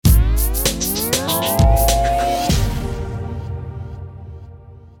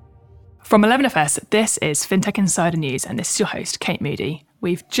From 11FS, this is FinTech Insider News, and this is your host, Kate Moody.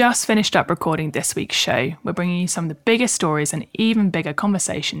 We've just finished up recording this week's show. We're bringing you some of the biggest stories and even bigger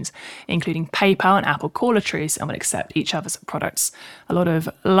conversations, including PayPal and Apple call a truce and will accept each other's products. A lot of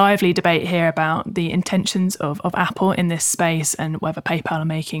lively debate here about the intentions of Apple in this space and whether PayPal are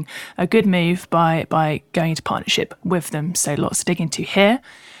making a good move by going into partnership with them. So lots to dig into here.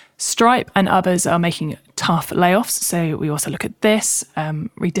 Stripe and others are making tough layoffs. So we also look at this,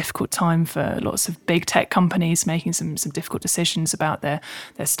 really difficult time for lots of big tech companies making some difficult decisions about their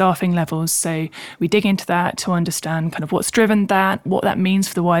staffing levels. So we dig into that to understand kind of what's driven that, what that means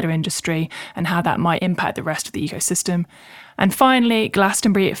for the wider industry, and how that might impact the rest of the ecosystem. And finally,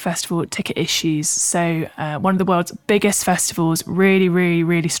 Glastonbury Festival ticket issues. So one of the world's biggest festivals,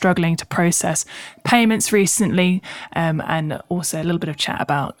 really struggling to process payments recently, and also a little bit of chat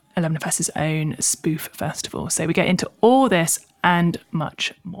about 11FS's own spoof festival. So we get into all this and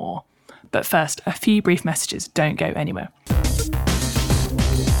much more. But first, a few brief messages. Don't go anywhere.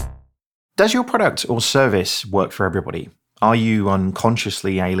 Does your product or service work for everybody? Are you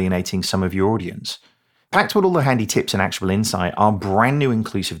unconsciously alienating some of your audience? Packed with all the handy tips and actionable insight, our brand new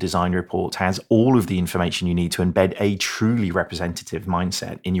inclusive design report has all of the information you need to embed a truly representative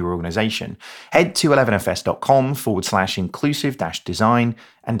mindset in your organization. Head to 11fs.com/inclusive-design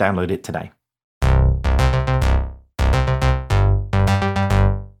and download it today.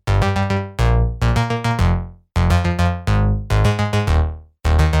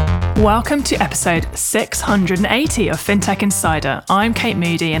 Welcome to episode 680 of FinTech Insider. I'm Kate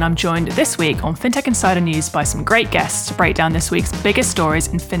Moody, and I'm joined this week on FinTech Insider News by some great guests to break down this week's biggest stories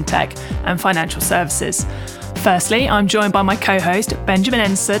in FinTech and financial services. Firstly, I'm joined by my co-host, Benjamin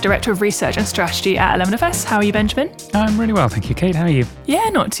Enser, Director of Research and Strategy at 11FS. How are you, Benjamin? I'm really well, thank you, Kate. How are you? Yeah,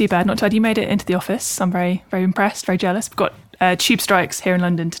 not too bad. You made it into the office. I'm very impressed, very jealous. We've got tube strikes here in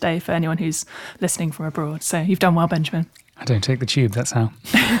London today for anyone who's listening from abroad. So you've done well, Benjamin. I don't take the tube, that's how.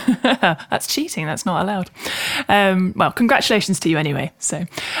 That's cheating, that's not allowed. Well, congratulations to you anyway. So,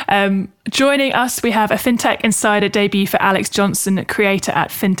 joining us, we have a FinTech Insider debut for Alex Johnson, creator at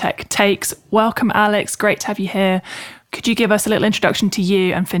FinTech Takes. Welcome, Alex. Great to have you here. Could you give us a little introduction to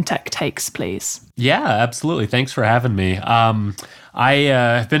you and FinTech Takes, please? Yeah, absolutely. Thanks for having me. I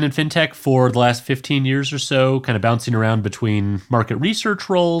have been in fintech for the last 15 years or so, kind of bouncing around between market research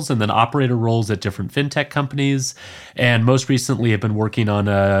roles and then operator roles at different fintech companies. And most recently, I've been working on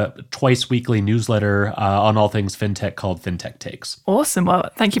a twice weekly newsletter on all things fintech called FinTech Takes. Awesome. Well,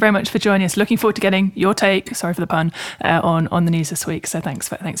 thank you very much for joining us. Looking forward to getting your take, sorry for the pun, on the news this week. So thanks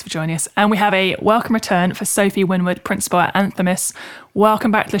for joining us. And we have a welcome return for Sophie Winwood, Principal at Anthemis.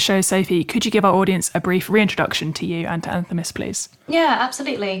 Welcome back to the show, Sophie. Could you give our audience a brief reintroduction to you and to Anthemis, please? Yeah,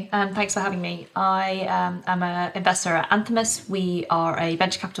 absolutely. And thanks for having me. I am an investor at Anthemis. We are a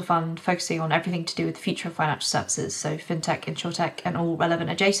venture capital fund focusing on everything to do with the future of financial services, so fintech, insurtech, and all relevant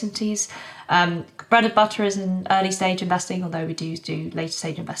adjacencies. Bread and butter is in early stage investing, although we do later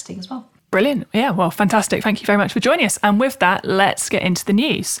stage investing as well. Brilliant. Yeah, well, fantastic. Thank you very much for joining us. And with that, let's get into the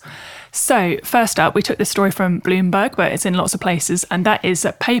news. So first up, we took this story from Bloomberg, but it's in lots of places, and that is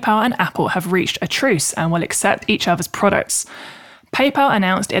that PayPal and Apple have reached a truce and will accept each other's products. PayPal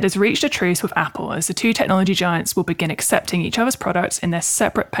announced it has reached a truce with Apple as the two technology giants will begin accepting each other's products in their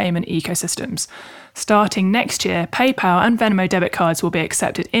separate payment ecosystems. Starting next year, PayPal and Venmo debit cards will be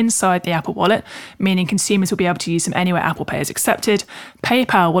accepted inside the Apple Wallet, meaning consumers will be able to use them anywhere Apple Pay is accepted.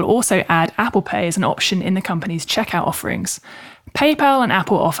 PayPal will also add Apple Pay as an option in the company's checkout offerings. PayPal and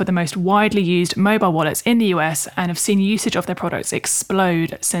Apple offer the most widely used mobile wallets in the US and have seen usage of their products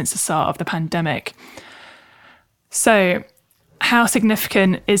explode since the start of the pandemic. So, how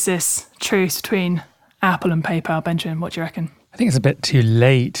significant is this truce between Apple and PayPal, Benjamin? What do you reckon? I think it's a bit too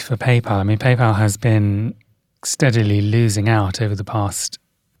late for PayPal. I mean, PayPal has been steadily losing out over the past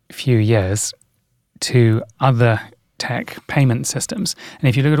few years to other tech payment systems. And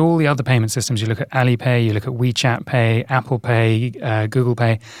if you look at all the other payment systems, you look at Alipay, you look at WeChat Pay, Apple Pay, Google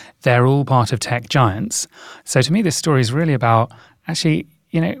Pay, they're all part of tech giants. So to me, this story is really about actually,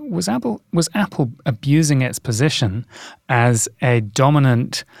 was Apple abusing its position as a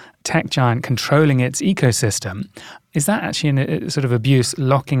dominant tech giant controlling its ecosystem? Is that actually a sort of abuse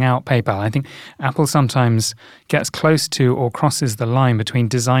locking out PayPal? I think Apple sometimes gets close to or crosses the line between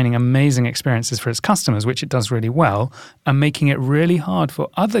designing amazing experiences for its customers, which it does really well, and making it really hard for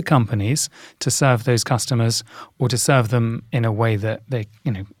other companies to serve those customers or to serve them in a way that they,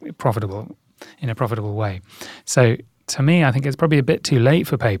 in a profitable way. So to me, I think it's probably a bit too late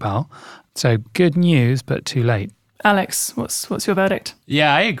for PayPal. So good news, but too late. Alex, what's your verdict?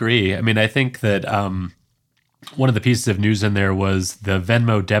 Yeah, I agree. I mean, I think that one of the pieces of news in there was the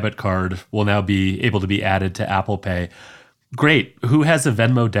Venmo debit card will now be able to be added to Apple Pay. Great. Who has a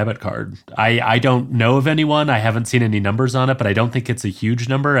Venmo debit card? I don't know of anyone. I haven't seen any numbers on it, but I don't think it's a huge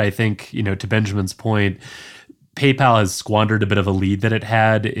number. I think, to Benjamin's point, PayPal has squandered a bit of a lead that it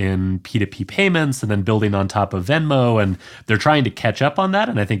had in P2P payments and then building on top of Venmo, and they're trying to catch up on that.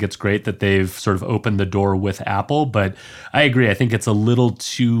 And I think it's great that they've sort of opened the door with Apple. But I agree. I think it's a little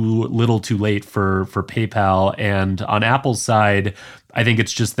too late for PayPal. And on Apple's side, I think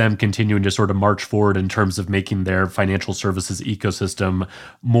it's just them continuing to sort of march forward in terms of making their financial services ecosystem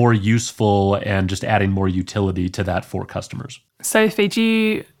more useful and just adding more utility to that for customers.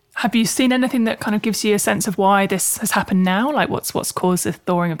 Sophie, have you seen anything that kind of gives you a sense of why this has happened now? Like what's caused the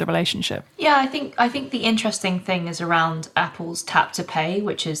thawing of the relationship? Yeah, I think the interesting thing is around Apple's tap to pay,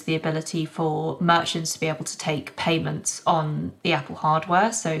 which is the ability for merchants to be able to take payments on the Apple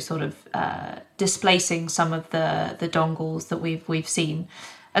hardware. So sort of displacing some of the dongles that we've seen.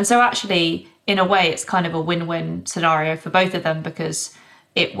 And so actually, in a way, it's kind of a win-win scenario for both of them, because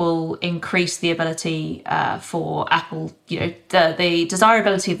it will increase the ability for Apple, the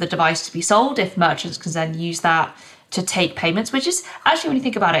desirability of the device to be sold if merchants can then use that to take payments, which is actually, when you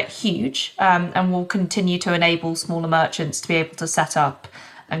think about it, huge, and will continue to enable smaller merchants to be able to set up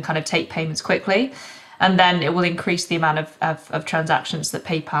and kind of take payments quickly. And then it will increase the amount of transactions that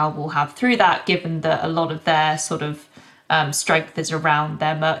PayPal will have through that, given that a lot of their sort of strength is around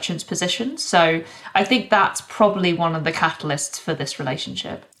their merchants' position. So I think that's probably one of the catalysts for this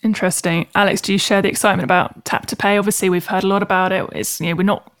relationship. Interesting. Alex, do you share the excitement about tap to pay? Obviously, we've heard a lot about it. It's, we're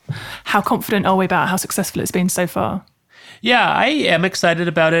not, how confident are we about how successful it's been so far? Yeah, I am excited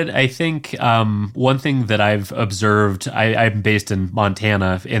about it. I think one thing that I've observed, I'm based in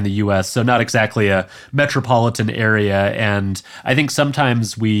Montana in the U.S., so not exactly a metropolitan area. And I think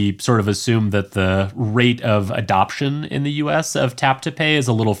sometimes we sort of assume that the rate of adoption in the U.S. of tap to pay is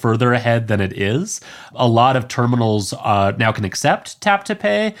a little further ahead than it is. A lot of terminals now can accept tap to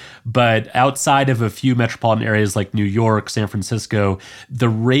pay, but outside of a few metropolitan areas like New York, San Francisco, the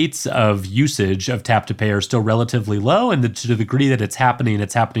rates of usage of tap to pay are still relatively low. And to the degree that it's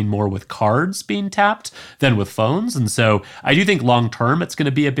happening more with cards being tapped than with phones. And so I do think long term it's going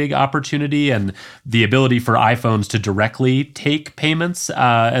to be a big opportunity, and the ability for iPhones to directly take payments,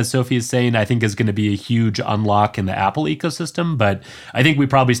 as Sophie is saying, I think is going to be a huge unlock in the Apple ecosystem. But I think we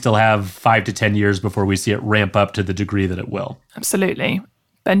probably still have 5 to 10 years before we see it ramp up to the degree that it will. Absolutely.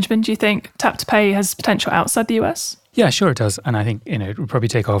 Benjamin, do you think tap to pay has potential outside the US? Yeah, sure it does. And I think, it will probably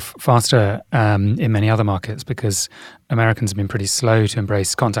take off faster in many other markets, because Americans have been pretty slow to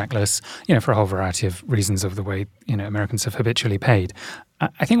embrace contactless, for a whole variety of reasons of the way, Americans have habitually paid.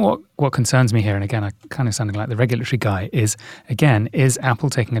 I think what concerns me here, and again, I kind of sounding like the regulatory guy, is Apple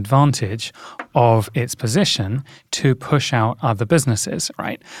taking advantage of its position to push out other businesses,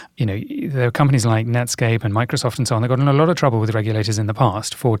 right? There are companies like Netscape and Microsoft and so on that got in a lot of trouble with regulators in the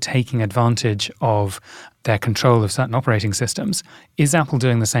past for taking advantage of their control of certain operating systems. Is Apple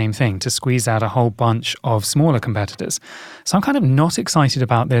doing the same thing to squeeze out a whole bunch of smaller competitors? So I'm kind of not excited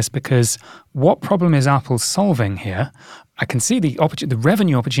about this, because what problem is Apple solving here? I can see the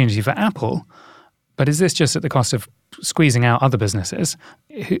revenue opportunity for Apple, but is this just at the cost of squeezing out other businesses?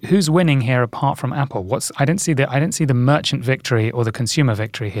 Who's winning here apart from Apple? I don't see the merchant victory or the consumer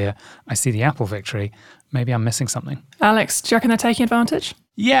victory here. I see the Apple victory. Maybe I'm missing something. Alex, do you reckon they're taking advantage?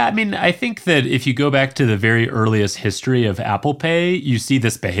 Yeah, I think that if you go back to the very earliest history of Apple Pay, you see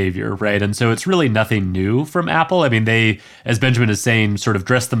this behavior, right? And so it's really nothing new from Apple. They, as Benjamin is saying, sort of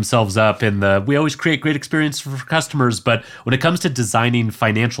dress themselves up in we always create great experience for customers. But when it comes to designing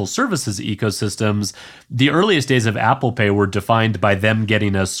financial services ecosystems, the earliest days of Apple Pay were defined by them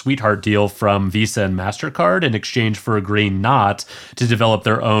getting a sweetheart deal from Visa and MasterCard in exchange for agreeing not to develop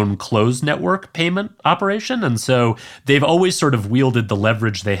their own closed network payment operation. And so they've always sort of wielded the leverage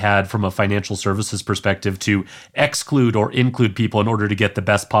they had from a financial services perspective to exclude or include people in order to get the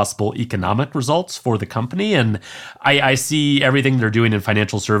best possible economic results for the company. And I see everything they're doing in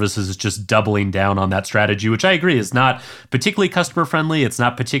financial services is just doubling down on that strategy, which I agree is not particularly customer friendly. It's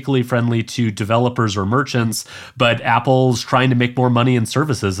not particularly friendly to developers or merchants, but Apple's trying to make more money in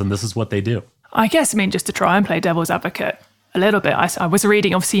services, and this is what they do. I guess, just to try and play devil's advocate a little bit, I was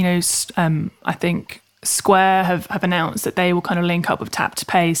reading, obviously, I think Square have announced that they will kind of link up with tap to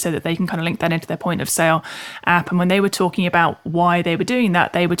pay so that they can kind of link that into their point of sale app. And when they were talking about why they were doing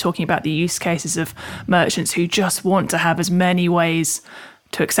that, they were talking about the use cases of merchants who just want to have as many ways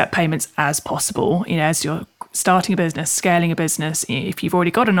to accept payments as possible. As you're starting a business, scaling a business, if you've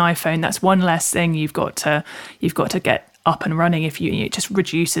already got an iPhone, that's one less thing you've got to get up and running if it just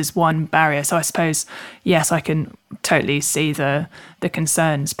reduces one barrier. So I suppose, yes, I can totally see the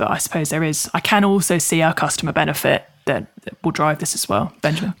concerns, but I suppose I can also see our customer benefit that will drive this as well.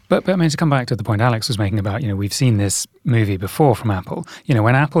 Benjamin? But I mean, to come back to the point Alex was making about, we've seen this movie before from Apple.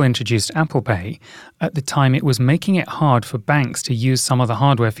 When Apple introduced Apple Pay, at the time it was making it hard for banks to use some of the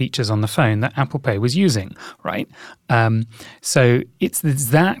hardware features on the phone that Apple Pay was using, right? So it's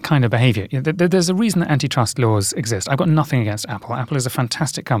that kind of behavior. There's a reason that antitrust laws exist. I've got nothing against Apple. Apple is a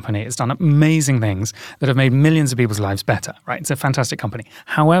fantastic company. It's done amazing things that have made millions of people's lives better, right? It's a fantastic company.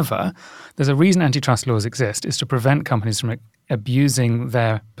 However, there's a reason antitrust laws exist is to prevent companies from abusing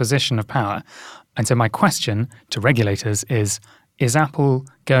their position of power. And so my question to regulators is Apple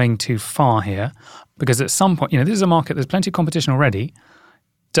going too far here? Because at some point, this is a market, there's plenty of competition already.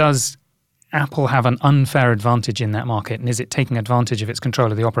 Does Apple have an unfair advantage in that market? And is it taking advantage of its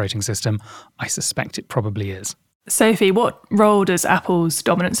control of the operating system? I suspect it probably is. Sophie, what role does Apple's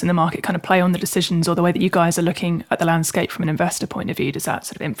dominance in the market kind of play on the decisions or the way that you guys are looking at the landscape from an investor point of view? Does that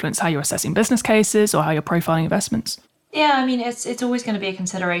sort of influence how you're assessing business cases or how you're profiling investments? Yeah, I mean, it's always going to be a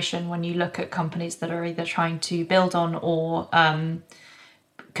consideration when you look at companies that are either trying to build on or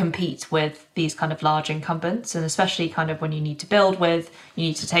compete with these kind of large incumbents, and especially kind of when you need to build with, you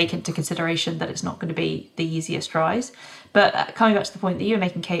need to take into consideration that it's not going to be the easiest rise. But coming back to the point that you were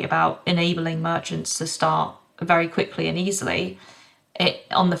making, Kate, about enabling merchants to start very quickly and easily,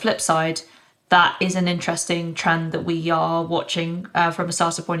 on the flip side, that is an interesting trend that we are watching from a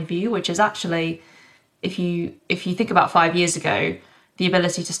startup point of view, which is actually, if you think about 5 years ago, the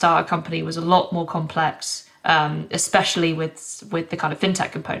ability to start a company was a lot more complex, especially with the kind of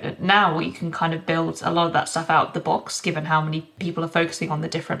fintech component. Now you can kind of build a lot of that stuff out of the box, given how many people are focusing on the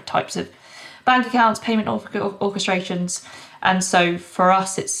different types of bank accounts, payment orchestrations. And so for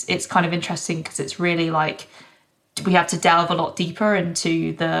us, it's kind of interesting because it's really like we have to delve a lot deeper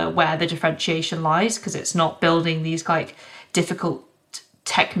into where the differentiation lies, because it's not building these like difficult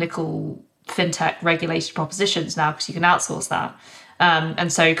technical fintech regulated propositions now, because you can outsource that.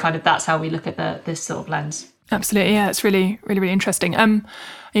 And so kind of that's how we look at this sort of lens. Absolutely. Yeah, it's really, really, really interesting.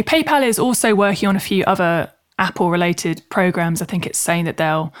 PayPal is also working on a few other Apple related programs. I think it's saying that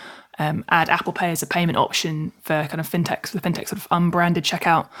they'll add Apple Pay as a payment option for kind of fintechs, the fintech sort of unbranded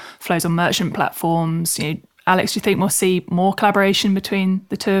checkout flows on merchant platforms. Alex, do you think we'll see more collaboration between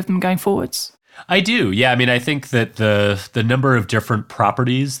the two of them going forwards? I do. Yeah. I mean, I think that the number of different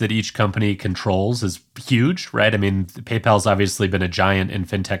properties that each company controls is huge, right? I mean, PayPal's obviously been a giant in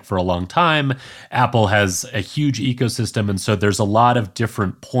fintech for a long time. Apple has a huge ecosystem. And so there's a lot of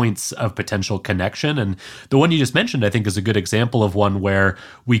different points of potential connection. And the one you just mentioned, I think, is a good example of one where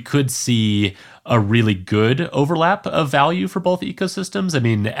we could see a really good overlap of value for both ecosystems. I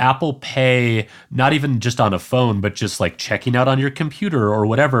mean, Apple Pay, not even just on a phone, but just like checking out on your computer or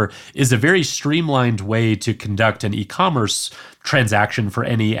whatever, is a very streamlined way to conduct an e-commerce transaction for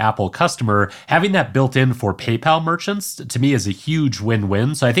any Apple customer. Having that built in for PayPal merchants, to me, is a huge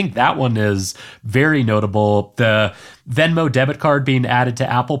win-win. So I think that one is very notable. The Venmo debit card being added to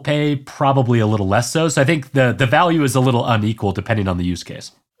Apple Pay, probably a little less so. So I think the value is a little unequal depending on the use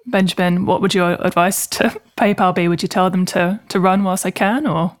case. Benjamin, what would your advice to PayPal be? Would you tell them to run whilst they can,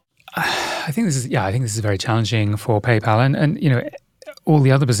 or? I think this is very challenging for PayPal, and all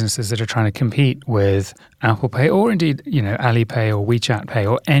the other businesses that are trying to compete with Apple Pay, or indeed Alipay or WeChat Pay,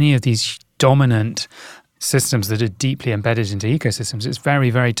 or any of these dominant systems that are deeply embedded into ecosystems. It's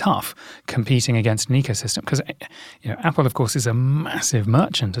very, very tough competing against an ecosystem because Apple, of course, is a massive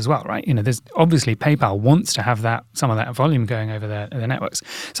merchant as well, right? There's obviously PayPal wants to have some of that volume going over their networks.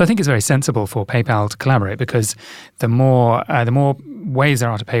 So I think it's very sensible for PayPal to collaborate, because the more ways there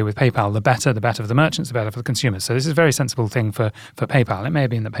are to pay with PayPal, the better for the merchants, the better for the consumers. So this is a very sensible thing for PayPal. It may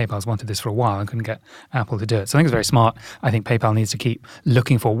have been that PayPal's wanted this for a while and couldn't get Apple to do it. So I think it's very smart. I think PayPal needs to keep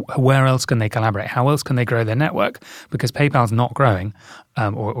looking for where else can they collaborate? How else can they grow their network? Because PayPal's not growing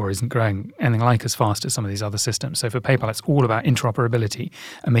or isn't growing anything like as fast as some of these other systems. So for PayPal, it's all about interoperability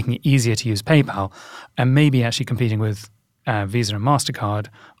and making it easier to use PayPal, and maybe actually competing with Visa and MasterCard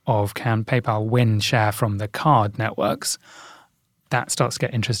of can PayPal win share from the card networks. That starts to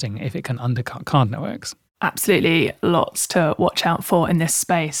get interesting if it can undercut card networks. Absolutely lots to watch out for in this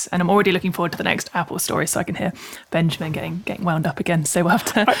space. And I'm already looking forward to the next Apple story, so I can hear Benjamin getting wound up again. So we'll have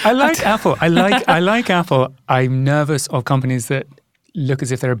to... I like Apple. I like Apple. I'm nervous of companies that look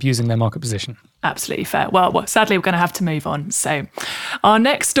as if they're abusing their market position. Absolutely fair. Well, sadly, we're going to have to move on. So our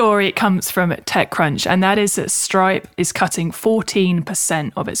next story comes from TechCrunch, and that is that Stripe is cutting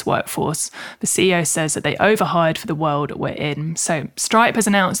 14% of its workforce. The CEO says that they overhired for the world we're in. So Stripe has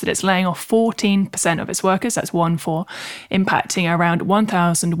announced that it's laying off 14% of its workers, that's 1-4, impacting around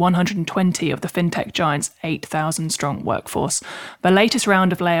 1,120 of the fintech giant's 8,000 strong workforce. The latest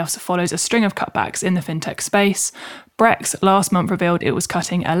round of layoffs follows a string of cutbacks in the fintech space. Brex last month revealed it was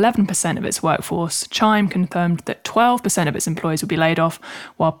cutting 11% of its workforce. Chime confirmed that 12% of its employees will be laid off,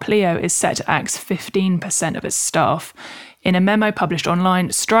 while Pleo is set to axe 15% of its staff. In a memo published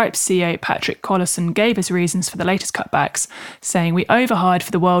online, Stripe CEO Patrick Collison gave his reasons for the latest cutbacks, saying, "We overhired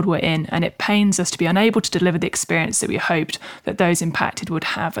for the world we're in, and it pains us to be unable to deliver the experience that we hoped that those impacted would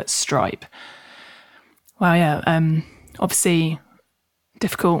have at Stripe." Wow, yeah, obviously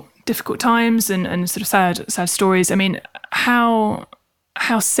difficult times and sort of sad stories. I mean, how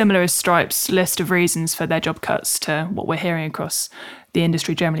similar is Stripe's list of reasons for their job cuts to what we're hearing across the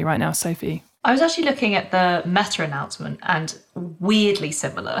industry generally right now, Sophie? I was actually looking at the Meta announcement, and weirdly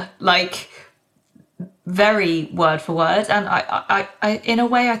similar, like very word for word. And I in a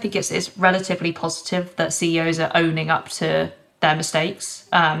way, I think it's relatively positive that CEOs are owning up to their mistakes,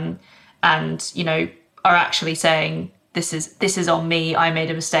 and are actually saying, This is on me. I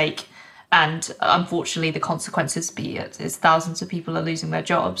made a mistake, and unfortunately, the consequences is thousands of people are losing their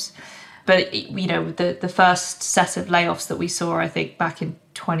jobs. But the first set of layoffs that we saw, I think back in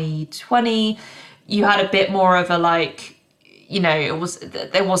 2020, you had a bit more of a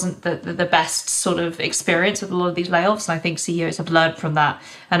there wasn't the best sort of experience with a lot of these layoffs, and I think CEOs have learned from that.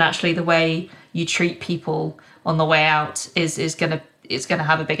 And actually, the way you treat people on the way out is going to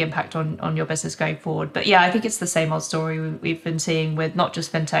have a big impact on your business going forward. But yeah, I think it's the same old story we've been seeing with not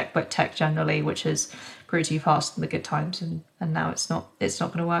just fintech, but tech generally, which is grew too fast in the good times, and now it's not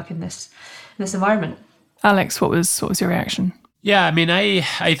going to work in this environment. Alex, what was your reaction? Yeah, I mean,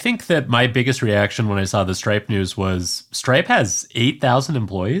 I think that my biggest reaction when I saw the Stripe news was Stripe has 8,000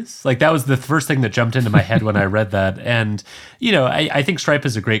 employees. Like, that was the first thing that jumped into my head when I read that. And, I think Stripe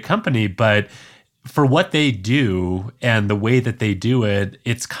is a great company, but for what they do and the way that they do it,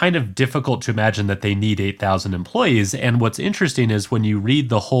 it's kind of difficult to imagine that they need 8,000 employees. And what's interesting is when you read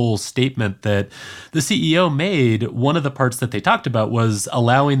the whole statement that the CEO made, one of the parts that they talked about was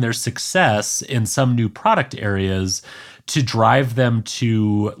allowing their success in some new product areas to drive them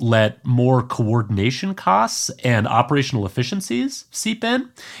to let more coordination costs and operational efficiencies seep in.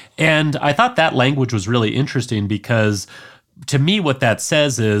 And I thought that language was really interesting because to me, what that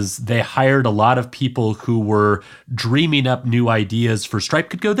says is they hired a lot of people who were dreaming up new ideas for Stripe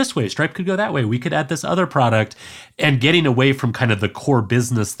could go this way, Stripe could go that way, we could add this other product, and getting away from kind of the core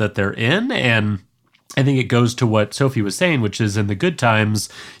business that they're in. And I think it goes to what Sophie was saying, which is in the good times,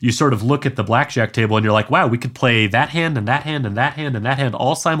 you sort of look at the blackjack table and you're like, wow, we could play that hand and that hand and that hand and that hand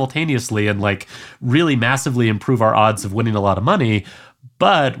all simultaneously and like really massively improve our odds of winning a lot of money.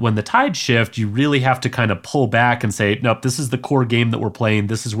 But when the tides shift, you really have to kind of pull back and say, nope, this is the core game that we're playing.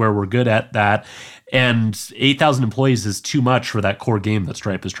 This is where we're good at that. And 8,000 employees is too much for that core game that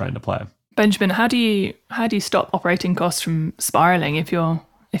Stripe is trying to play. Benjamin, how do you stop operating costs from spiraling if you're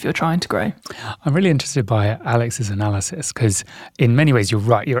trying to grow? I'm really interested by Alex's analysis because in many ways, you're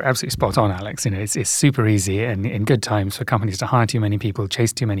right. You're absolutely spot on, Alex. It's super easy and in good times for companies to hire too many people,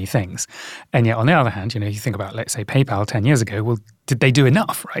 chase too many things. And yet on the other hand, you think about, let's say, PayPal 10 years ago, well, did they do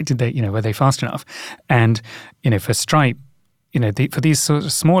enough, right? Did they, were they fast enough? And, for Stripe, for these sort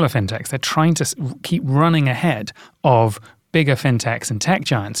of smaller fintechs, they're trying to keep running ahead of bigger fintechs and tech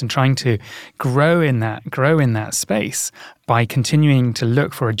giants and trying to grow in that space by continuing to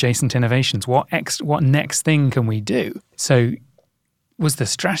look for adjacent innovations. What next thing can we do? So was the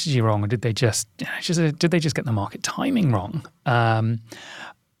strategy wrong, or did they just get the market timing wrong?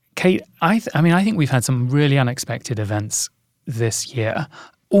 Kate, I think we've had some really unexpected events this year.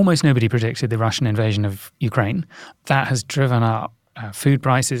 Almost nobody predicted the Russian invasion of Ukraine. That has driven up food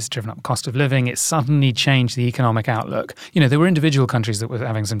prices, driven up cost of living. It suddenly changed the economic outlook. There were individual countries that were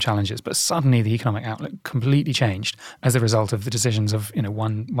having some challenges, but suddenly the economic outlook completely changed as a result of the decisions of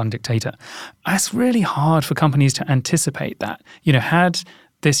one dictator. It's really hard for companies to anticipate that. Had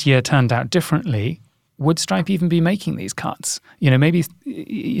this year turned out differently, would Stripe even be making these cuts? Maybe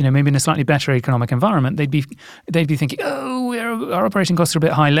in a slightly better economic environment, they'd be thinking, our operating costs are a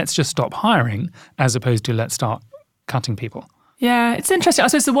bit high. Let's just stop hiring, as opposed to let's start cutting people. Yeah, it's interesting. I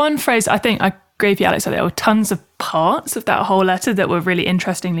suppose the one phrase I think I agree with you, Alex, there were tons of parts of that whole letter that were really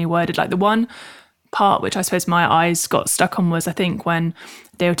interestingly worded. Like the one part which I suppose my eyes got stuck on was, I think, when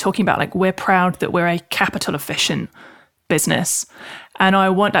they were talking about, like, we're proud that we're a capital efficient business. And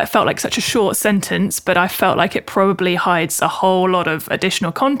that felt like such a short sentence, but I felt like it probably hides a whole lot of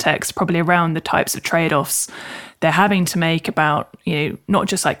additional context, probably around the types of trade-offs they're having to make about, not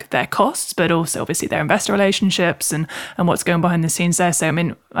just like their costs, but also obviously their investor relationships and what's going behind the scenes there. So, I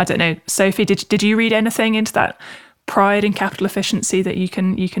mean, I don't know, Sophie, did you read anything into that pride in capital efficiency that you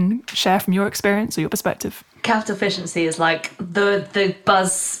can share from your experience or your perspective? Capital efficiency is like the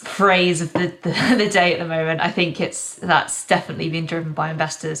buzz phrase of the day at the moment. I think that's definitely been driven by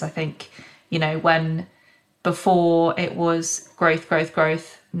investors. I think, when before it was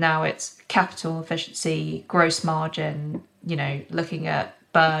growth, now it's capital efficiency, gross margin, looking at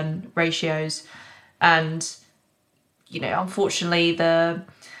burn ratios. And, unfortunately, the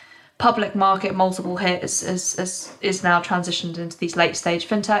public market multiple hit is now transitioned into these late stage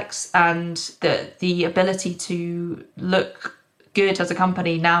fintechs, and the ability to look good as a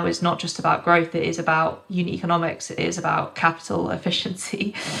company now is not just about growth, it is about unit economics, it is about capital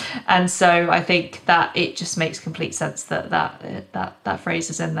efficiency. And so I think that it just makes complete sense that phrase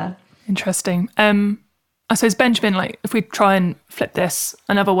is in there. Interesting. I suppose, Benjamin, like if we try and flip this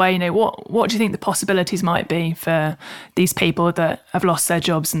another way, what do you think the possibilities might be for these people that have lost their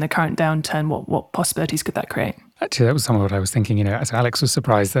jobs in the current downturn? What possibilities could that create? Actually, that was some of what I was thinking. As Alex was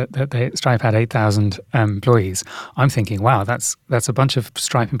surprised that Stripe had 8,000 employees. I'm thinking, wow, that's a bunch of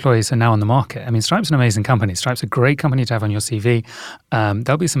Stripe employees who are now on the market. I mean, Stripe's an amazing company. Stripe's a great company to have on your CV.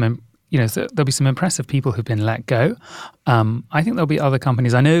 There'll be some impressive people who've been let go. I think there'll be other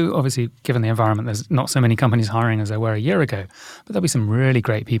companies. I know, obviously, given the environment, there's not so many companies hiring as there were a year ago, but there'll be some really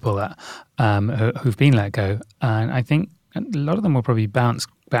great people that who've been let go. And I think a lot of them will probably bounce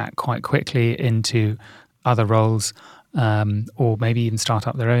back quite quickly into other roles, or maybe even start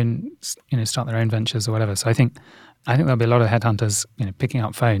their own ventures or whatever. So I think there'll be a lot of headhunters, picking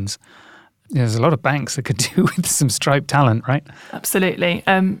up phones. There's a lot of banks that could do with some Stripe talent, right? Absolutely.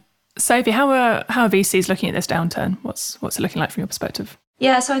 Sophie, how are VCs looking at this downturn? What's it looking like from your perspective?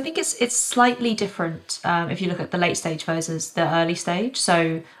 Yeah, so I think it's slightly different if you look at the late stage versus the early stage.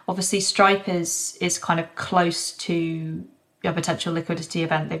 So obviously Stripe is kind of close to a potential liquidity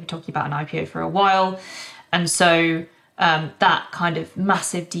event. They've been talking about an IPO for a while. And so that kind of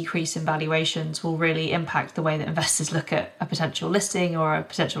massive decrease in valuations will really impact the way that investors look at a potential listing or a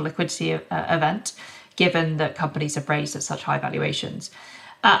potential liquidity event, given that companies have raised at such high valuations.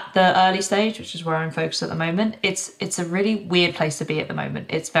 At the early stage, which is where I'm focused at the moment, it's a really weird place to be at the moment.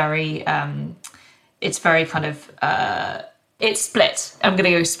 It's very kind of it's split. I'm going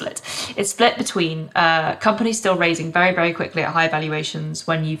to go split. It's split between companies still raising very, very quickly at high valuations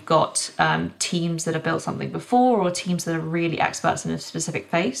when you've got teams that have built something before or teams that are really experts in a specific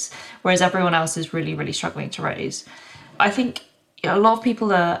phase, whereas everyone else is really, really struggling to raise. I think a lot of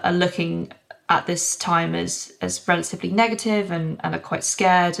people are looking at this time as relatively negative and are quite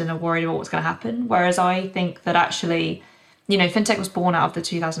scared and are worried about what's going to happen. Whereas I think that actually, fintech was born out of the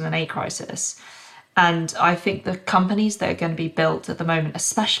 2008 crisis. And I think the companies that are going to be built at the moment,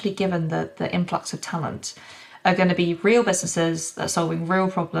 especially given the influx of talent, are going to be real businesses that are solving real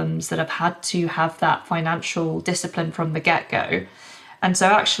problems that have had to have that financial discipline from the get-go. And so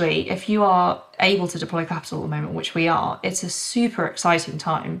actually, if you are able to deploy capital at the moment, which we are, it's a super exciting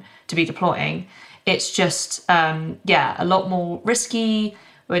time to be deploying. It's just, a lot more risky.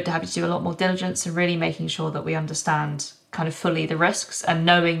 We're having to do a lot more diligence and really making sure that we understand kind of fully the risks and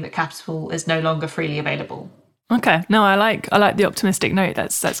knowing that capital is no longer freely available. Okay, no, I like the optimistic note.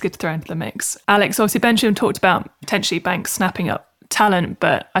 That's good to throw into the mix. Alex, obviously Benjamin talked about potentially banks snapping up talent,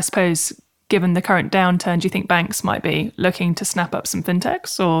 but I suppose given the current downturn, do you think banks might be looking to snap up some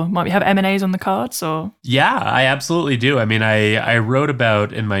fintechs, or might we have M&As on the cards? Or yeah, I absolutely do. I mean, I wrote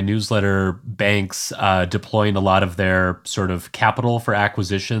about in my newsletter banks deploying a lot of their sort of capital for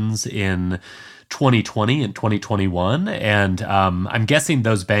acquisitions in 2020 and 2021. And I'm guessing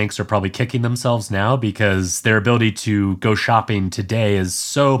those banks are probably kicking themselves now because their ability to go shopping today is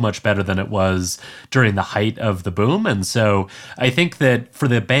so much better than it was during the height of the boom. And so I think that for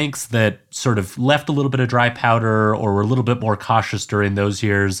the banks that sort of left a little bit of dry powder or were a little bit more cautious during those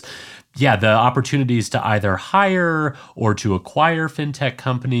years, yeah, the opportunities to either hire or to acquire fintech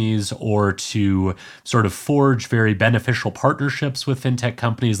companies or to sort of forge very beneficial partnerships with fintech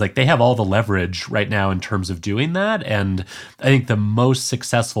companies, like they have all the leverage right now in terms of doing that. And I think the most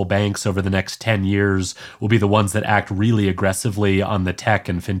successful banks over the next 10 years will be the ones that act really aggressively on the tech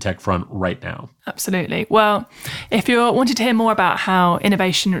and fintech front right now. Absolutely. Well, if you're wanting to hear more about how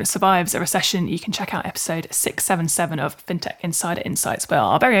innovation survives a recession, you can check out episode 677 of FinTech Insider Insights, where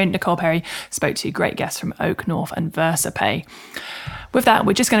our very own Nicole Perry spoke to great guests from Oak North and VersaPay. With that,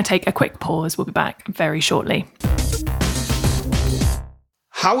 we're just going to take a quick pause. We'll be back very shortly.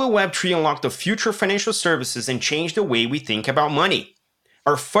 How will Web3 unlock the future of financial services and change the way we think about money?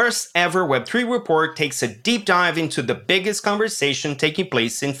 Our first ever Web3 report takes a deep dive into the biggest conversation taking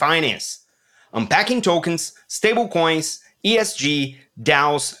place in finance, unpacking tokens, stablecoins, ESG,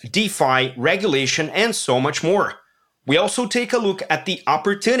 DAOs, DeFi, regulation, and so much more. We also take a look at the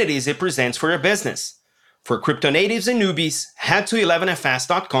opportunities it presents for your business. For crypto natives and newbies, head to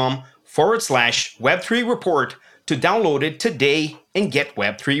 11fs.com/Web3 report to download it today and get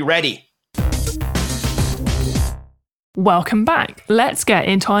Web3 ready. Welcome back. Let's get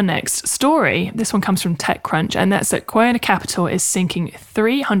into our next story. This one comes from TechCrunch, and that's that Quona Capital is sinking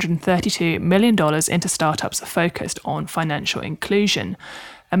 $332 million into startups focused on financial inclusion.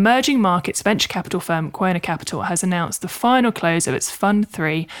 Emerging markets venture capital firm Quona Capital has announced the final close of its Fund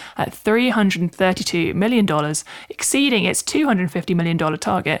 3 at $332 million, exceeding its $250 million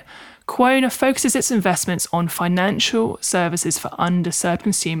target. Quona focuses its investments on financial services for underserved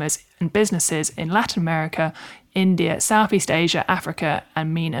consumers and businesses in Latin America, India, Southeast Asia, Africa,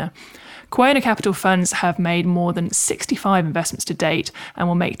 and MENA. Quona Capital funds have made more than 65 investments to date and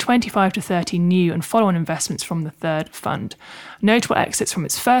will make 25 to 30 new and follow-on investments from the third fund. Notable exits from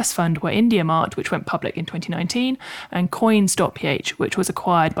its first fund were IndiaMart, which went public in 2019, and Coins.ph, which was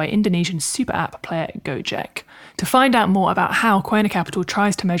acquired by Indonesian super app player Gojek. To find out more about how Quona Capital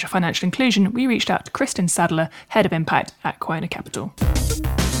tries to measure financial inclusion, we reached out to Kristen Sadler, Head of Impact at Quona Capital.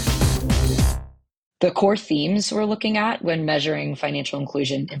 The core themes we're looking at when measuring financial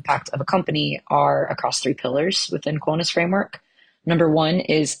inclusion impact of a company are across 3 pillars within Quona's framework. Number 1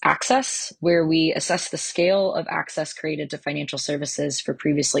 is access, where we assess the scale of access created to financial services for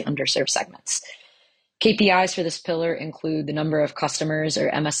previously underserved segments. KPIs for this pillar include the number of customers or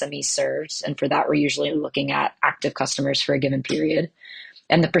MSMEs served, and for that we're usually looking at active customers for a given period,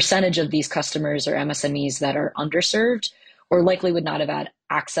 and the percentage of these customers or MSMEs that are underserved or likely would not have had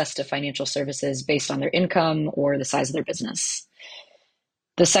access to financial services based on their income or the size of their business.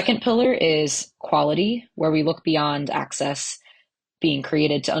 The second pillar is quality, where we look beyond access being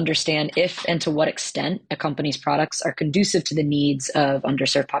created to understand if and to what extent a company's products are conducive to the needs of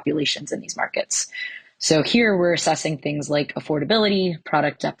underserved populations in these markets. So here we're assessing things like affordability,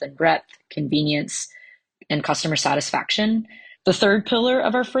 product depth and breadth, convenience, and customer satisfaction. The third pillar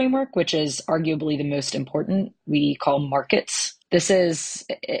of our framework, which is arguably the most important, we call markets. This is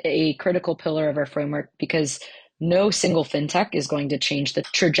a critical pillar of our framework because no single fintech is going to change the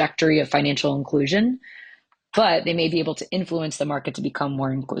trajectory of financial inclusion, but they may be able to influence the market to become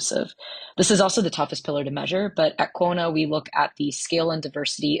more inclusive. This is also the toughest pillar to measure, but at Quona, we look at the scale and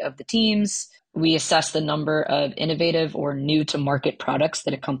diversity of the teams. We assess the number of innovative or new to market products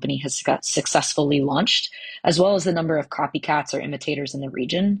that a company has got successfully launched, as well as the number of copycats or imitators in the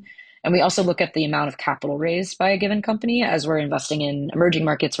region. And we also look at the amount of capital raised by a given company, as we're investing in emerging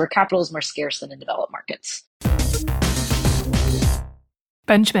markets where capital is more scarce than in developed markets.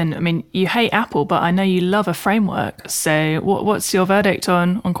 Benjamin, I mean, you hate Apple, but I know you love a framework. So what's your verdict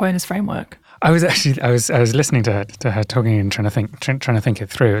on Quona's framework? I was listening to her talking and trying to think it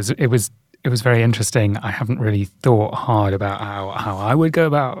through. It was very interesting. I haven't really thought hard about how I would go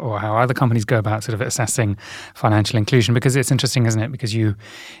about or how other companies go about sort of assessing financial inclusion, because it's interesting, isn't it? Because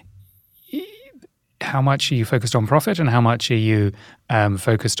how much are you focused on profit and how much are you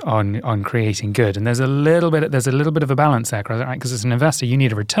focused on creating good? And there's a little bit of a balance there, right? Because as an investor, you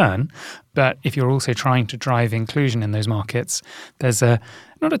need a return, but if you're also trying to drive inclusion in those markets, there's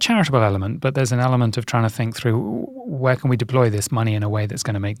not a charitable element, but there's an element of trying to think through where can we deploy this money in a way that's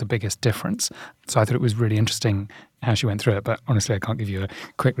going to make the biggest difference. So I thought it was really interesting how she went through it, but honestly, I can't give you a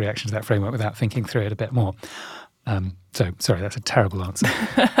quick reaction to that framework without thinking through it a bit more. So sorry, that's a terrible answer.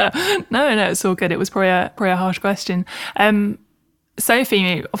 No, it's all good. It was probably a harsh question.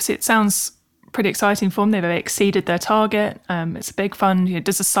 Sophie, obviously it sounds pretty exciting for them. They've exceeded their target. It's a big fund.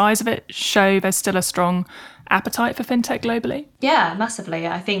 Does the size of it show there's still a strong appetite for fintech globally? Yeah, massively.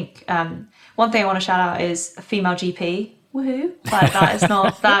 I think one thing I want to shout out is a female GP. Woohoo! Like, that is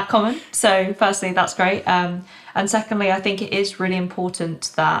not that common. So firstly, that's great. And secondly, I think it is really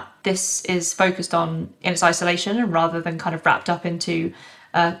important that this is focused on in its isolation and rather than kind of wrapped up into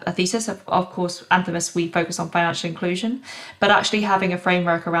a thesis. Of course, Anthemis, we focus on financial inclusion, but actually having a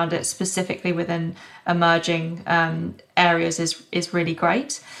framework around it specifically within emerging areas is really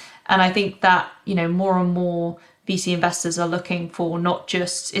great. And I think that, more and more VC investors are looking for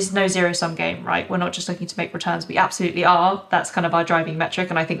it's no zero-sum game, right? We're not just looking to make returns. We absolutely are. That's kind of our driving metric,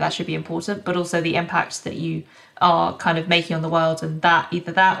 and I think that should be important, but also the impact that you are kind of making on the world, and that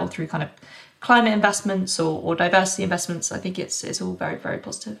either that or through kind of climate investments or diversity investments. I think it's all very, very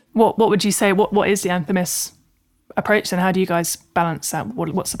positive. What would you say? What is the Anthemis approach, and how do you guys balance that?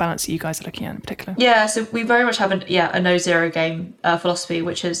 What's the balance that you guys are looking at in particular? Yeah, so we very much have a no zero game philosophy,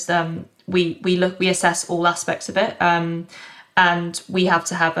 which is we assess all aspects of it, and we have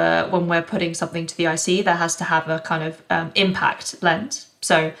to have when we're putting something to the IC, there has to have a kind of impact lens.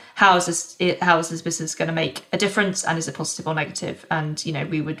 So how is this business going to make a difference, and is it positive or negative? And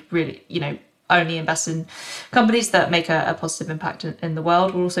we would really only invest in companies that make a positive impact in the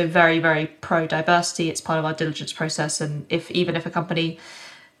world. We're also very, very pro diversity. It's part of our diligence process, and even if a company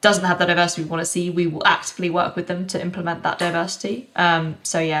doesn't have the diversity we want to see, we will actively work with them to implement that diversity.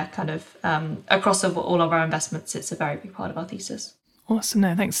 Across all of our investments, it's a very big part of our thesis. Awesome.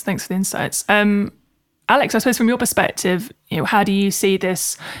 No, thanks for the insights. Alex, I suppose from your perspective, how do you see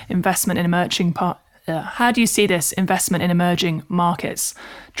this investment in emerging markets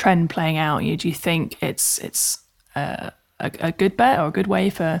trend playing out? Do you think it's a good bet or a good way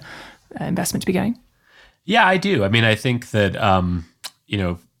for investment to be going? Yeah, I do. I mean, I think that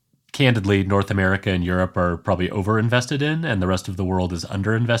candidly, North America and Europe are probably overinvested in, and the rest of the world is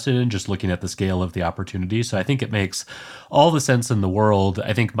underinvested in, just looking at the scale of the opportunity. So I think it makes all the sense in the world.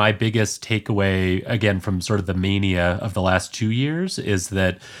 I think my biggest takeaway, again, from sort of the mania of the last 2 years, is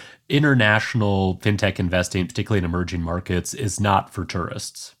that international fintech investing, particularly in emerging markets, is not for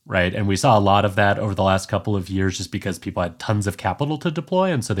tourists, right? And we saw a lot of that over the last couple of years just because people had tons of capital to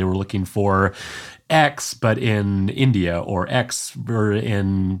deploy. And so they were looking for X, but in India, or X or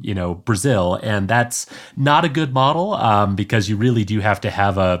in, Brazil. And that's not a good model because you really do have to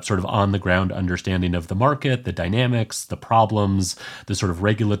have a sort of on the ground understanding of the market, the dynamics, the problems, the sort of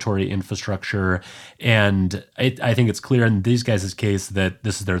regulatory infrastructure. And I think it's clear in these guys' case that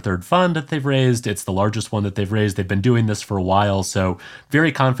this is their third fund that they've raised. It's the largest one that they've raised. They've been doing this for a while. So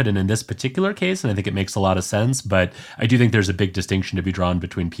very confident in this particular case. And I think it makes a lot of sense. But I do think there's a big distinction to be drawn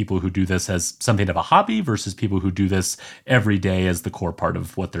between people who do this as something of a hobby versus people who do this every day as the core part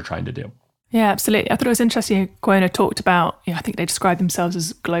of what they're trying to do. Yeah, absolutely. I thought it was interesting. Quona talked about, I think they described themselves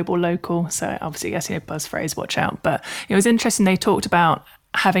as global local. So obviously, yes, buzz phrase, watch out. But it was interesting. They talked about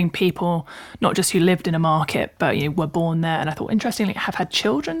having people not just who lived in a market, but were born there. And I thought, interestingly, have had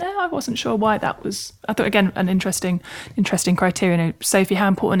children there. I wasn't sure why that was. I thought, again, an interesting criteria. Sophie, how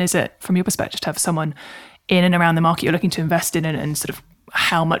important is it from your perspective to have someone in and around the market you're looking to invest in, and sort of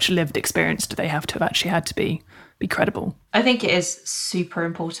how much lived experience do they have to have actually had to be credible? I think it is super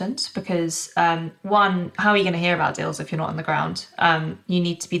important because one, how are you going to hear about deals if you're not on the ground? You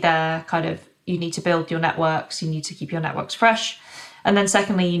need to be there, you need to build your networks, you need to keep your networks fresh. And then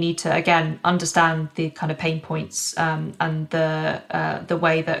secondly, you need to, again, understand the kind of pain points and the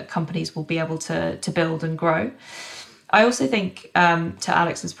way that companies will be able to build and grow. I also think, to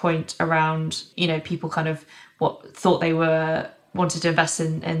Alex's point around, people kind of thought they wanted to invest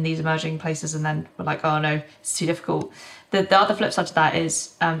in these emerging places and then were like, oh no, it's too difficult. The other flip side to that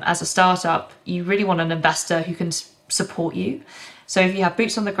is, as a startup, you really want an investor who can support you. So if you have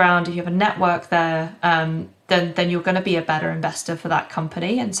boots on the ground, if you have a network there, then you're going to be a better investor for that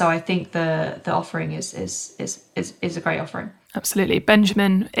company. And so I think the offering is a great offering. Absolutely.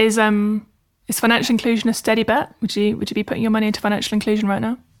 Benjamin, is financial inclusion a steady bet? Would you be putting your money into financial inclusion right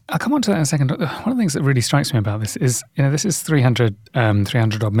now? I'll come on to that in a second. One of the things that really strikes me about this is, this is 300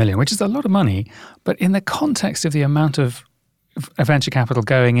 odd million, which is a lot of money, but in the context of the amount of venture capital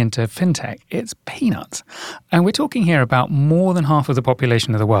going into fintech, it's peanuts. And we're talking here about more than half of the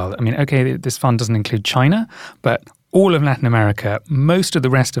population of the world. I mean, okay, this fund doesn't include China, but all of Latin America, most of the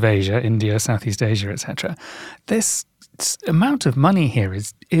rest of Asia, India, Southeast Asia, etc. This amount of money here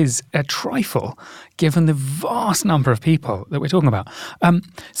is a trifle given the vast number of people that we're talking about.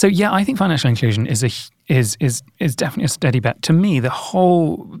 So yeah, I think financial inclusion is definitely a steady bet. To me, the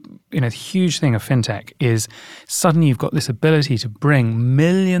whole huge thing of fintech is suddenly you've got this ability to bring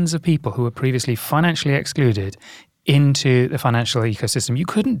millions of people who were previously financially excluded into the financial ecosystem. You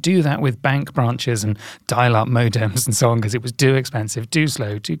couldn't do that with bank branches and dial-up modems and so on because it was too expensive, too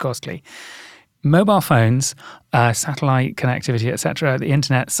slow, too costly. Mobile phones, satellite connectivity, etc., the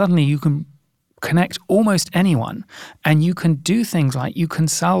internet, suddenly you can connect almost anyone. And you can do things like you can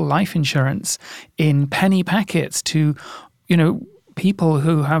sell life insurance in penny packets to, people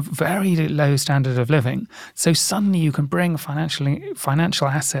who have very low standard of living. So suddenly you can bring financial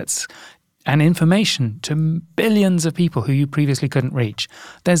assets and information to billions of people who you previously couldn't reach.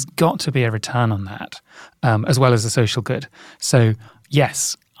 There's got to be a return on that, as well as a social good. So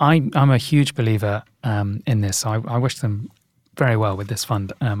yes, I'm a huge believer in this. So I wish them very well with this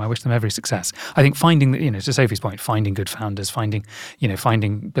fund. I wish them every success. I think finding, to Sophie's point, finding good founders, finding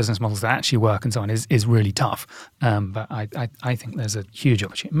business models that actually work and so on is really tough. But I think there's a huge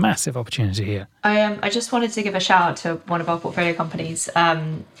opportunity, massive opportunity here. I just wanted to give a shout out to one of our portfolio companies.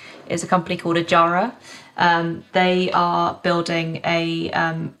 Is a company called Ajara. They are building they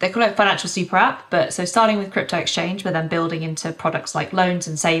call it a financial super app, but so starting with crypto exchange, but then building into products like loans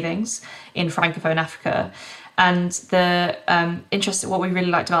and savings in Francophone Africa. And the what we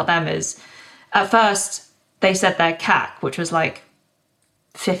really liked about them is, at first they said their CAC, which was like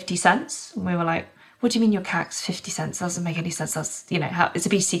 50 cents. And we were like, what do you mean your CAC's 50 cents? That doesn't make any sense. That's, it's a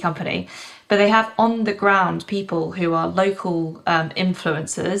B2C company. But they have on the ground people who are local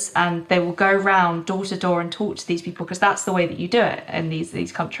influencers, and they will go around door to door and talk to these people, because that's the way that you do it in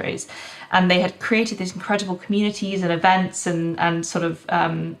these countries. And they had created these incredible communities and events and sort of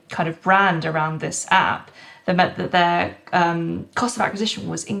kind of brand around this app that meant that their cost of acquisition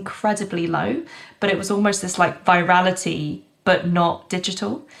was incredibly low, but it was almost this like virality, but not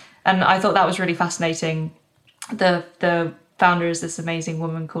digital. And I thought that was really fascinating. The founder is this amazing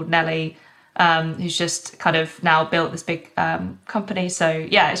woman called Nelly, who's just kind of now built this big company. So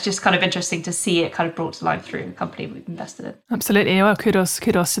yeah, it's just kind of interesting to see it kind of brought to life through a company we've invested in. Absolutely. Well, kudos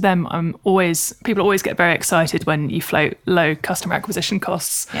to them. People always get very excited when you float low customer acquisition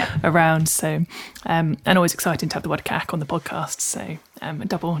costs around. So, and always exciting to have the word CAC on the podcast. So a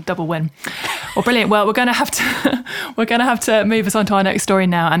double win. Well, brilliant. Well, we're going to have to move us on to our next story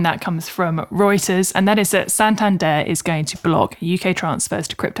now, and that comes from Reuters, and that is that Santander is going to block UK transfers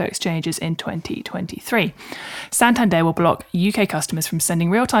to crypto exchanges in 2023. Santander will block UK customers from sending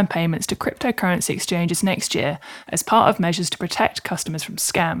real-time payments to cryptocurrency exchanges next year as part of measures to protect customers from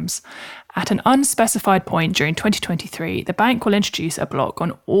scams. At an unspecified point during 2023, the bank will introduce a block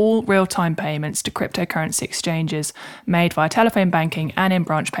on all real-time payments to cryptocurrency exchanges made via telephone banking and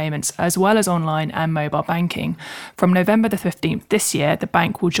in-branch payments, as well as online and mobile banking. From November the 15th this year, the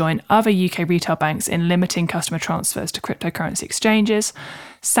bank will join other UK retail banks in limiting customer transfers to cryptocurrency exchanges.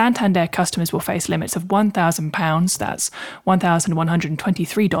 Santander customers will face limits of £1,000, that's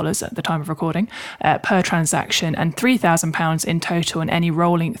 $1,123 at the time of recording, per transaction, and £3,000 in total in any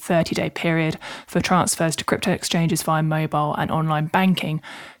rolling 30-day period for transfers to crypto exchanges via mobile and online banking.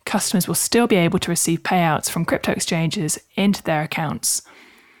 Customers will still be able to receive payouts from crypto exchanges into their accounts.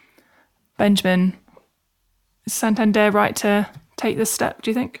 Benjamin, is Santander right to take this step, do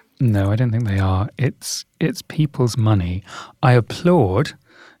you think? No, I don't think they are. It's people's money. I applaud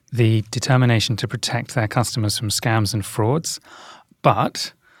the determination to protect their customers from scams and frauds,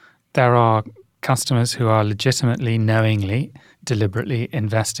 but there are customers who are legitimately, knowingly, deliberately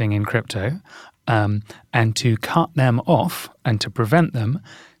investing in crypto, and to cut them off and to prevent them,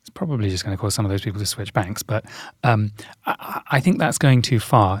 it's probably just going to cause some of those people to switch banks. But I think that's going too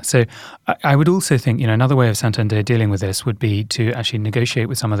far. So I would also think, another way of Santander dealing with this would be to actually negotiate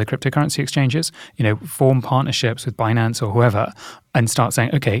with some of the cryptocurrency exchanges, form partnerships with Binance or whoever, and start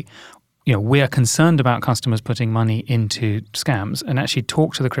saying, okay, we are concerned about customers putting money into scams, and actually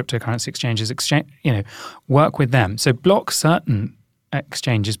talk to the cryptocurrency exchanges, work with them. So block certain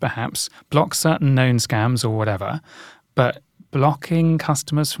exchanges, perhaps, block certain known scams or whatever, but blocking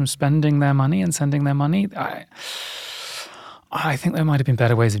customers from spending their money and sending their money, I think there might have been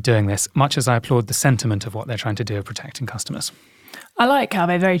better ways of doing this, much as I applaud the sentiment of what they're trying to do of protecting customers. I like how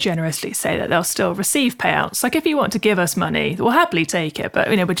they very generously say that they'll still receive payouts. Like, if you want to give us money, we'll happily take it, but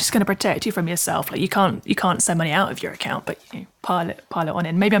we're just going to protect you from yourself. Like, you can't send money out of your account, but pile it on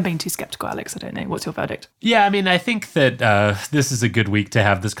in. Maybe I'm being too skeptical, Alex. I don't know. What's your verdict? Yeah, I think that this is a good week to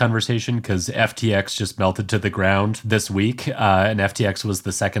have this conversation, because FTX just melted to the ground this week, and FTX was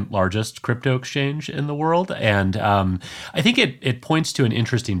the second largest crypto exchange in the world. And I think it points to an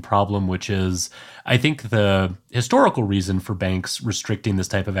interesting problem, which is, I think the historical reason for banks restricting this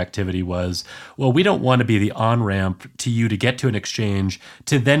type of activity was, well, we don't want to be the on-ramp to you to get to an exchange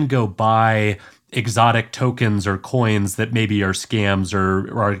to then go buy exotic tokens or coins that maybe are scams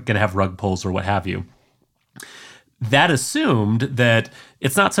or are going to have rug pulls or what have you. That assumed that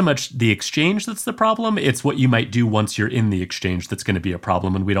it's not so much the exchange that's the problem, it's what you might do once you're in the exchange that's going to be a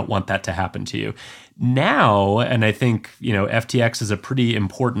problem, and we don't want that to happen to you. Now, and I think, FTX is a pretty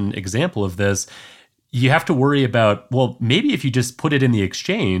important example of this, you have to worry about, well, maybe if you just put it in the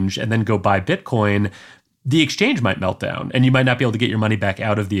exchange and then go buy Bitcoin, the exchange might melt down and you might not be able to get your money back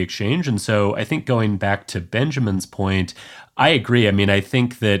out of the exchange. And so I think going back to Benjamin's point, I agree. I mean, I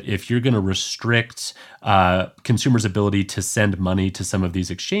think that if you're going to restrict consumers' ability to send money to some of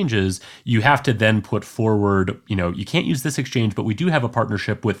these exchanges, you have to then put forward, you can't use this exchange, but we do have a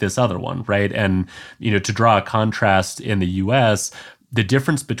partnership with this other one, right? And, to draw a contrast in the US, the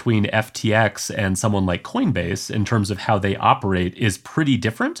difference between FTX and someone like Coinbase in terms of how they operate is pretty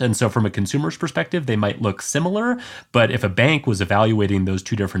different. And so from a consumer's perspective, they might look similar. But if a bank was evaluating those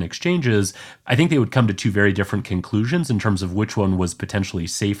two different exchanges, I think they would come to two very different conclusions in terms of which one was potentially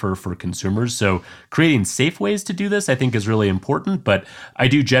safer for consumers. So creating safe ways to do this, I think, is really important. But I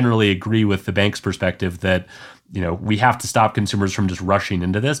do generally agree with the bank's perspective that, we have to stop consumers from just rushing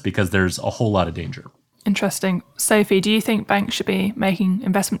into this because there's a whole lot of danger. Interesting. Sophie, do you think banks should be making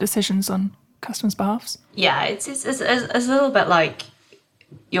investment decisions on customers' behalves? Yeah, it's a little bit like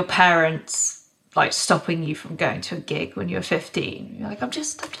your parents like stopping you from going to a gig when you're 15. You're like, I'm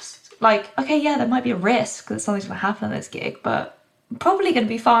just like, okay, yeah, there might be a risk that something's going to happen at this gig, but I'm probably going to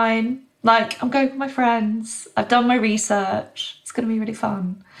be fine. Like, I'm going with my friends. I've done my research. It's going to be really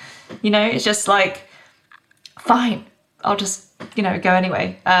fun. It's just like, fine. I'll just, go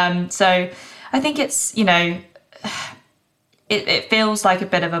anyway. So I think it's, it feels like a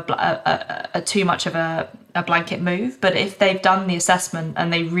bit of a too much of a blanket move. But if they've done the assessment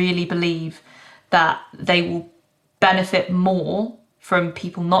and they really believe that they will benefit more from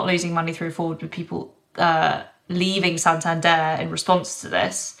people not losing money through fraud, with people leaving Santander in response to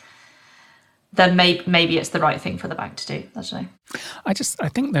this, then maybe it's the right thing for the bank to do. I don't know. I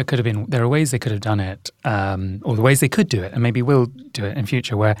think there are ways they could have done it, or the ways they could do it, and maybe will do it in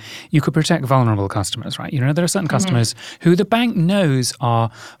future, where you could protect vulnerable customers, right? There are certain customers who the bank knows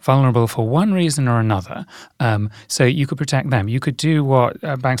are vulnerable for one reason or another. So you could protect them. You could do what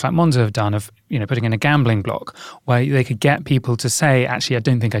banks like Monzo have done of, putting in a gambling block where they could get people to say, actually, I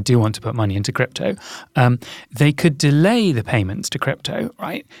don't think I do want to put money into crypto. They could delay the payments to crypto,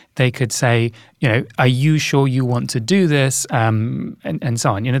 right? They could say, are you sure you want to do this? And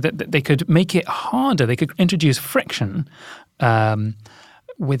so on. They could make it harder. They could introduce friction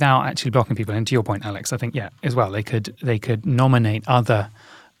without actually blocking people. And to your point, Alex, I think as well they could nominate other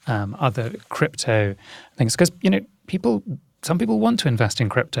crypto things, because some people want to invest in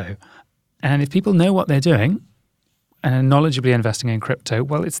crypto, and if people know what they're doing and are knowledgeably investing in crypto,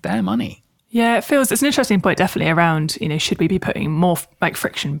 well, it's their money. Yeah, it's an interesting point, definitely around, should we be putting more like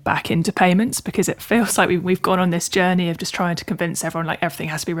friction back into payments? Because it feels like we've gone on this journey of just trying to convince everyone like everything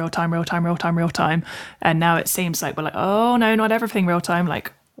has to be real time. And now it seems like we're like, oh no, not everything real time,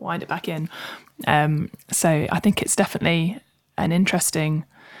 like wind it back in. So I think it's definitely an interesting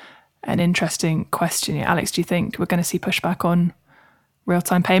question. Alex, do you think we're going to see pushback on real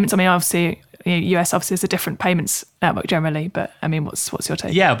time payments? I mean, obviously, US obviously is a different payments network generally, but I mean, what's your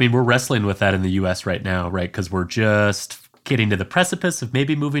take? Yeah, I mean, we're wrestling with that in the US right now, right? Because we're just getting to the precipice of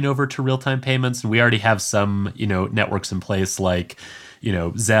maybe moving over to real-time payments. And we already have some, networks in place like,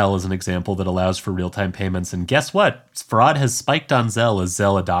 Zelle is an example that allows for real-time payments. And guess what? Fraud has spiked on Zelle as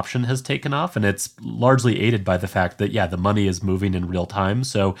Zelle adoption has taken off. And it's largely aided by the fact that, the money is moving in real time.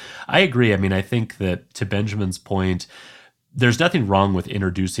 So I agree. I mean, I think that to Benjamin's point, there's nothing wrong with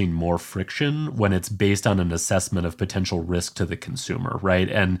introducing more friction when it's based on an assessment of potential risk to the consumer, right?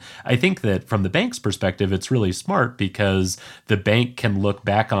 And I think that from the bank's perspective, it's really smart because the bank can look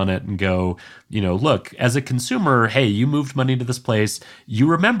back on it and go, look, as a consumer, hey, you moved money to this place. You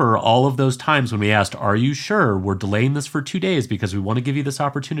remember all of those times when we asked, are you sure we're delaying this for 2 days because we want to give you this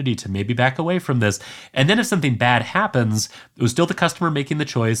opportunity to maybe back away from this? And then if something bad happens, it was still the customer making the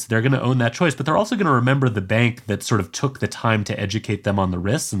choice. They're going to own that choice, but they're also going to remember the bank that sort of took the time to educate them on the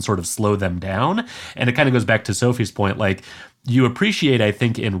risks and sort of slow them down. And it kind of goes back to Sophie's point, like, you appreciate, I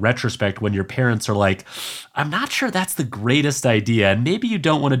think, in retrospect, when your parents are like, I'm not sure that's the greatest idea, and maybe you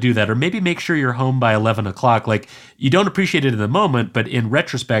don't want to do that, or maybe make sure you're home by 11 o'clock. Like, you don't appreciate it in the moment, but in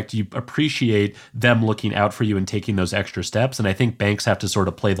retrospect, you appreciate them looking out for you and taking those extra steps. And I think banks have to sort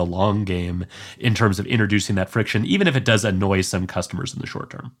of play the long game in terms of introducing that friction, even if it does annoy some customers in the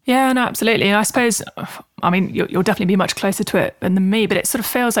short term. Yeah, no, absolutely. And I suppose, I mean, you'll definitely be much closer to it than me, but it sort of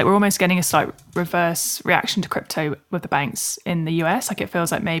feels like we're almost getting a slight reverse reaction to crypto with the banks in the US. Like, it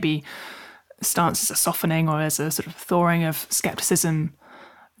feels like maybe stances are softening, or there's a sort of thawing of skepticism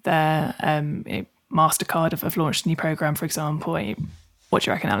there. MasterCard have launched a new program, for example. What do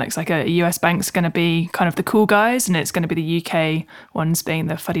you reckon, Alex? Like a US bank's going to be kind of the cool guys and it's going to be the UK ones being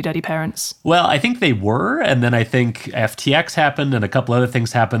the fuddy-duddy parents? Well, I think they were. And then I think FTX happened and a couple other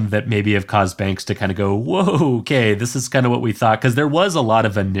things happened that maybe have caused banks to kind of go, whoa, okay, this is kind of what we thought. Because there was a lot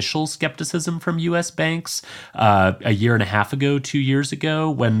of initial skepticism from US banks a year and a half ago, 2 years ago,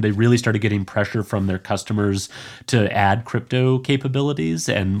 when they really started getting pressure from their customers to add crypto capabilities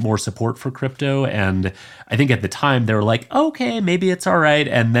and more support for crypto. And I think at the time they were like, okay, maybe it's all right.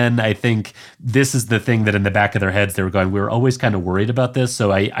 And then I think this is the thing that in the back of their heads, they were going, we were always kind of worried about this.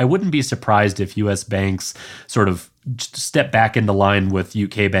 So I wouldn't be surprised if US banks sort of step back into line with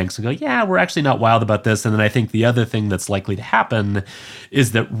UK banks and go, yeah, we're actually not wild about this. And then I think the other thing that's likely to happen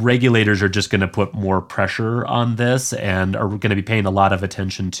is that regulators are just going to put more pressure on this and are going to be paying a lot of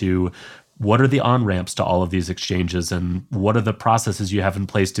attention to what are the on-ramps to all of these exchanges and what are the processes you have in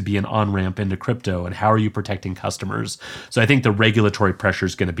place to be an on-ramp into crypto and how are you protecting customers? So I think the regulatory pressure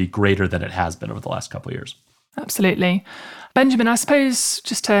is going to be greater than it has been over the last couple of years. Absolutely. Benjamin, I suppose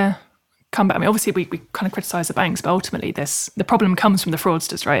just to come back, I mean, obviously we kind of criticise the banks, but ultimately the problem comes from the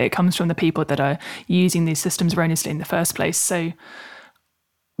fraudsters, right? It comes from the people that are using these systems erroneously in the first place. So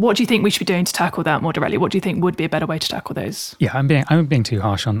what do you think we should be doing to tackle that more directly? What do you think would be a better way to tackle those? Yeah, I'm being too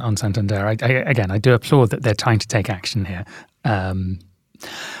harsh on Santander. I do applaud that they're trying to take action here.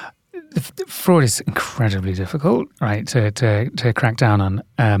 Fraud is incredibly difficult, right, to crack down on.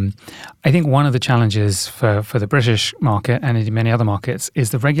 I think one of the challenges for the British market and in many other markets is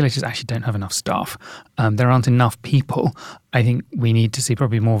the regulators actually don't have enough staff. There aren't enough people. I think we need to see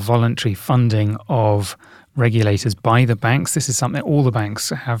probably more voluntary funding of regulators by the banks. This is something all the banks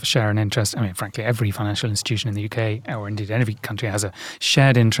have share an interest. I mean, frankly, every financial institution in the UK, or indeed every country, has a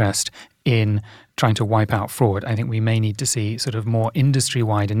shared interest in trying to wipe out fraud. I think we may need to see sort of more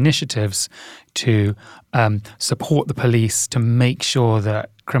industry-wide initiatives to support the police to make sure that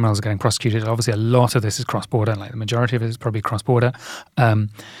criminals are getting prosecuted. Obviously, a lot of this is cross-border, like the majority of it is probably cross-border.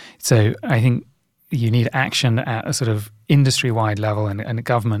 So I think you need action at a sort of industry-wide level and a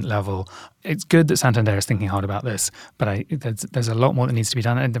government level. It's good that Santander is thinking hard about this, but there's a lot more that needs to be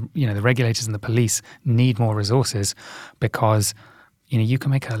done. And the regulators and the police need more resources because you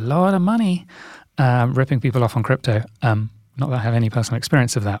can make a lot of money ripping people off on crypto. Not that I have any personal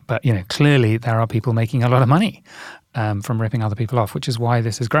experience of that, but clearly there are people making a lot of money from ripping other people off, which is why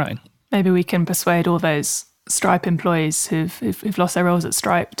this is growing. Maybe we can persuade all those Stripe employees who've lost their roles at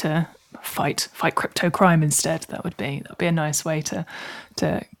Stripe to fight crypto crime instead. That'd be a nice way to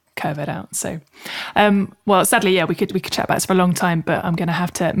curve it out. So, well, sadly, yeah, we could chat about this for a long time, but I'm going to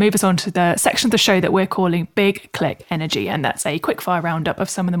have to move us on to the section of the show that we're calling Big Click Energy, and that's a quickfire roundup of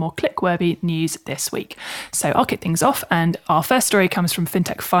some of the more click-worthy news this week. So I'll kick things off, and our first story comes from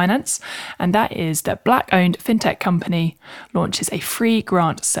FinTech Finance, and that is that Black-owned fintech company launches a free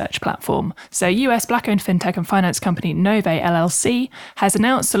grant search platform. So US Black-owned fintech and finance company Nove LLC has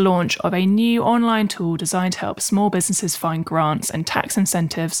announced the launch of a new online tool designed to help small businesses find grants and tax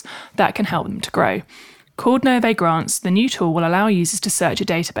incentives that can help them to grow. Called Nove Grants, the new tool will allow users to search a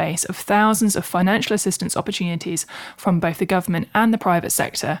database of thousands of financial assistance opportunities from both the government and the private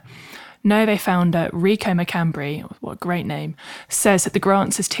sector. Nove founder Rico Macambri, what a great name, says that the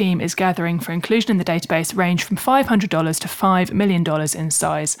grants his team is gathering for inclusion in the database range from $500 to $5 million in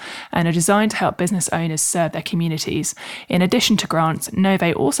size and are designed to help business owners serve their communities. In addition to grants,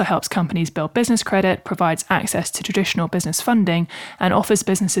 Nove also helps companies build business credit, provides access to traditional business funding, and offers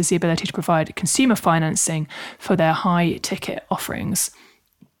businesses the ability to provide consumer financing for their high-ticket offerings.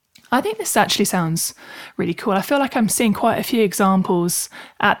 I think this actually sounds really cool. I feel like I'm seeing quite a few examples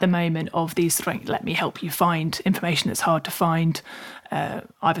at the moment of these, let me help you find information that's hard to find,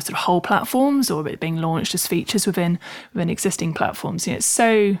 either sort of whole platforms or it being launched as features within existing platforms.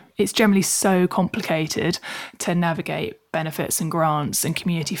 It's generally so complicated to navigate benefits and grants and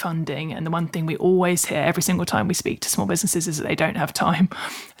community funding. And the one thing we always hear every single time we speak to small businesses is that they don't have time.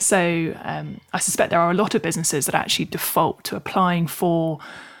 So I suspect there are a lot of businesses that actually default to applying for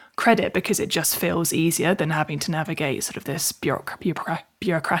credit because it just feels easier than having to navigate sort of this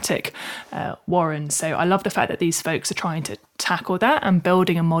bureaucratic warren. So I love the fact that these folks are trying to tackle that and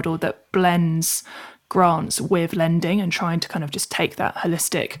building a model that blends grants with lending and trying to kind of just take that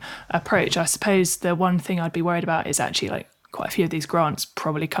holistic approach. I suppose the one thing I'd be worried about is actually quite a few of these grants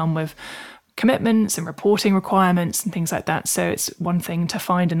probably come with commitments and reporting requirements and things like that. So it's one thing to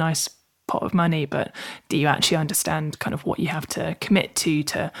find a nice pot of money, but do you actually understand kind of what you have to commit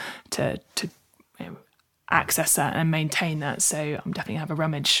to access that and maintain that? So I'm definitely gonna have a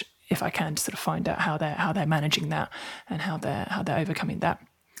rummage if I can to sort of find out how they're managing that and how they're overcoming that.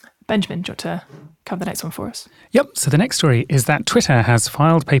 Benjamin, do you want to cover the next one for us? Yep. So the next story is that Twitter has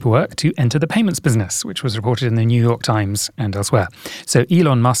filed paperwork to enter the payments business, which was reported in the New York Times and elsewhere. So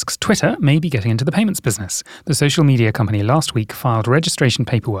Elon Musk's Twitter may be getting into the payments business. The social media company last week filed registration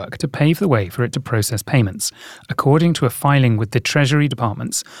paperwork to pave the way for it to process payments, according to a filing with the Treasury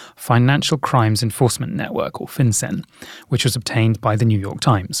Department's Financial Crimes Enforcement Network, or FinCEN, which was obtained by the New York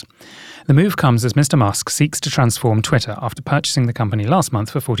Times. The move comes as Mr. Musk seeks to transform Twitter after purchasing the company last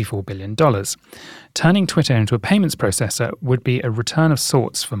month for $44 billion. Turning Twitter into a payments processor would be a return of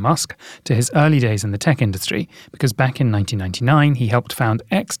sorts for Musk to his early days in the tech industry, because back in 1999 he helped found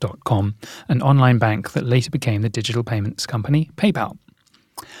X.com, an online bank that later became the digital payments company PayPal.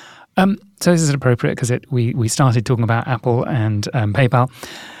 So this is appropriate because we started talking about Apple and PayPal.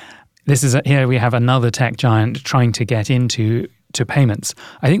 Here we have another tech giant trying to get into payments.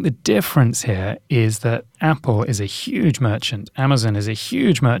 I think the difference here is that Apple is a huge merchant, Amazon is a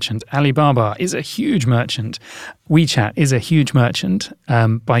huge merchant, Alibaba is a huge merchant, WeChat is a huge merchant.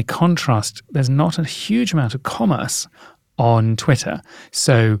 By contrast, there's not a huge amount of commerce on Twitter.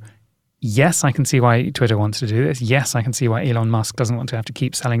 So yes, I can see why Twitter wants to do this. Yes, I can see why Elon Musk doesn't want to have to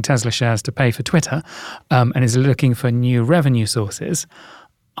keep selling Tesla shares to pay for Twitter, and is looking for new revenue sources.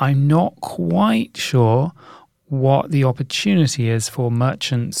 I'm not quite sure what the opportunity is for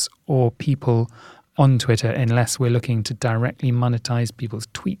merchants or people on Twitter unless we're looking to directly monetize people's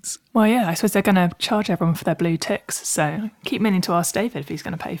tweets. Well, yeah, I suppose they're going to charge everyone for their blue ticks. So I keep meaning to ask David if he's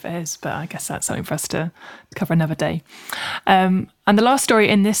going to pay for his, but I guess that's something for us to cover another day. And the last story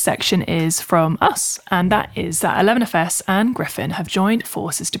in this section is from us, and that is that 11FS and Griffin have joined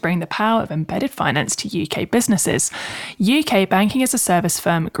forces to bring the power of embedded finance to UK businesses. UK banking-as-a-service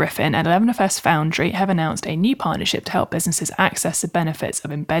firm Griffin and 11FS Foundry have announced a new partnership to help businesses access the benefits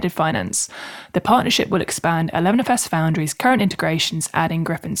of embedded finance. The partnership will expand 11FS Foundry's current integrations, adding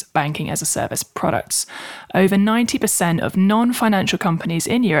Griffin's banking-as-a-service products. Over 90% of non-financial companies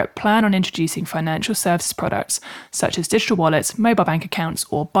in Europe plan on introducing financial services products such as digital wallets, mobile bank accounts,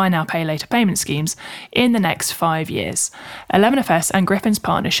 or buy now pay later payment schemes in the next 5 years. 11FS and Griffin's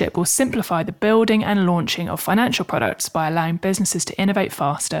partnership will simplify the building and launching of financial products by allowing businesses to innovate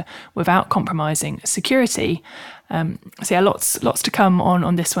faster without compromising security. So yeah, lots to come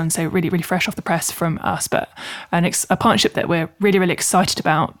on this one. So really, really fresh off the press from us, but a partnership that we're really, really excited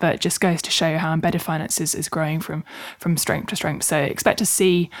about, but just goes to show how embedded finance is growing from strength to strength. So expect to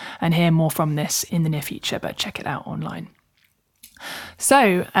see and hear more from this in the near future, but check it out online.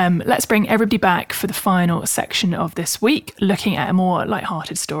 So let's bring everybody back for the final section of this week, looking at a more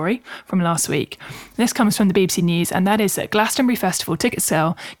light-hearted story from last week. This comes from the BBC News, and that is that Glastonbury Festival ticket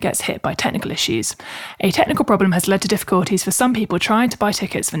sale gets hit by technical issues. A technical problem has led to difficulties for some people trying to buy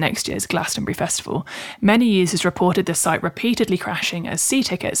tickets for next year's Glastonbury Festival. Many users reported the site repeatedly crashing as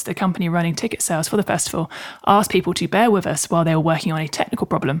C-Tickets, the company running ticket sales for the festival, asked people to bear with us while they were working on a technical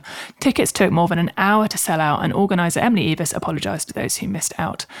problem. Tickets took more than an hour to sell out, and organiser Emily Evis apologised to those who missed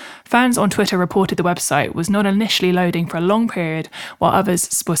out. Fans on Twitter reported the website was not initially loading for a long period, while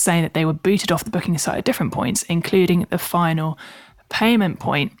others were saying that they were booted off the booking site at different points, including the final payment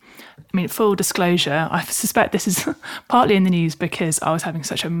point. I mean, full disclosure, I suspect this is partly in the news because I was having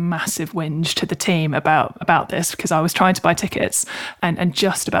such a massive whinge to the team about this, because I was trying to buy tickets and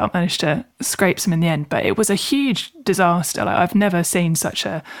just about managed to scrape some in the end. But it was a huge disaster. Like, I've never seen such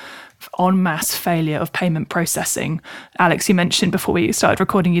a en masse failure of payment processing. Alex, you mentioned before we started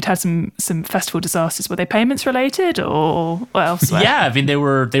recording you'd had some festival disasters. Were they payments related or elsewhere? Yeah, I mean they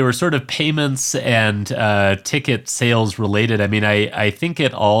were sort of payments and ticket sales related. I mean, I think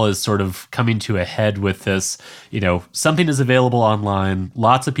it all is sort of coming to a head with this. Something is available online,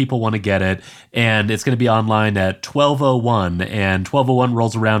 lots of people want to get it, and it's going to be online at 12:01, and 12:01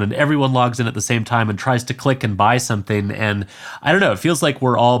 rolls around and everyone logs in at the same time and tries to click and buy something. And I don't know, it feels like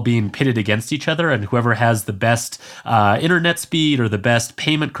we're all being pitted against each other, and whoever has the best internet speed or the best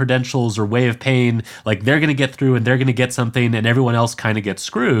payment credentials or way of paying, like, they're going to get through and they're going to get something, and everyone else kind of gets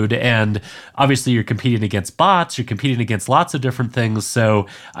screwed. And obviously you're competing against bots, you're competing against lots of different things. So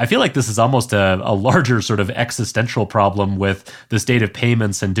I feel like this is almost a larger sort of existential problem with the state of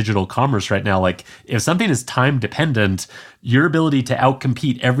payments and digital commerce right now. Like, if something is time dependent, your ability to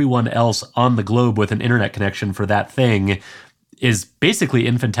outcompete everyone else on the globe with an internet connection for that thing is basically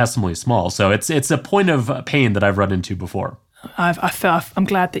infinitesimally small. So it's a point of pain that I've run into before. I'm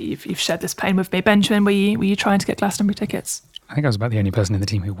glad that you've shared this pain with me. Benjamin, were you trying to get Glastonbury tickets? I think I was about the only person in the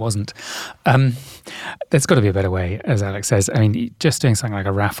team who wasn't. There's got to be a better way, as Alex says. I mean, just doing something like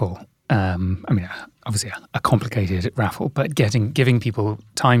a raffle. obviously a complicated raffle, but giving people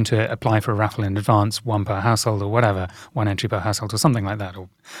time to apply for a raffle in advance, one per household or whatever, one entry per household or something like that.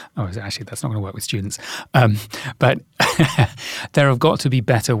 Actually, that's not going to work with students. But there have got to be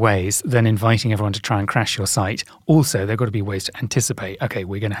better ways than inviting everyone to try and crash your site. Also, there have got to be ways to anticipate, okay,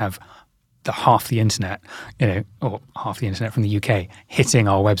 we're going to have half the internet, or half the internet from the UK hitting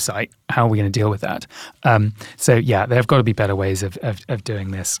our website. How are we going to deal with that? So there have got to be better ways of doing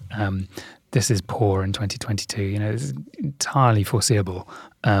this. This is poor in 2022. This is entirely foreseeable.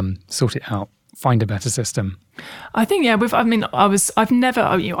 Sort it out. Find a better system. I think, I was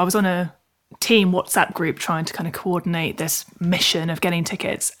on a team WhatsApp group trying to kind of coordinate this mission of getting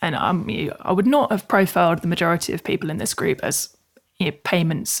tickets, and I would not have profiled the majority of people in this group as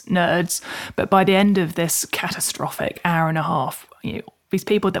payments nerds, but by the end of this catastrophic hour and a half, these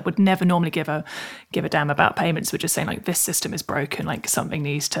people that would never normally give a damn about payments were just saying, like, this system is broken, like something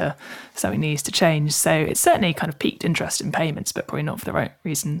needs to change. So it's certainly kind of piqued interest in payments, but probably not for the right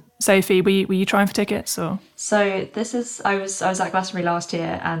reason. Sophie, were you trying for tickets or? So I was at Glastonbury last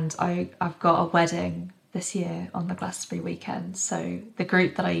year, and I've got a wedding this year on the Glastonbury weekend. So the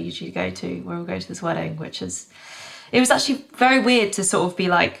group that I usually go to, we're all going to this wedding, it was actually very weird to sort of be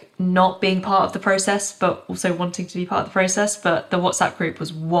like not being part of the process, but also wanting to be part of the process. But the WhatsApp group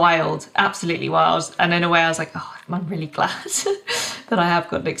was wild, absolutely wild. And in a way I was like, I'm really glad that I have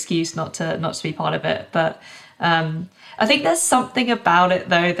got an excuse not to be part of it. But I think there's something about it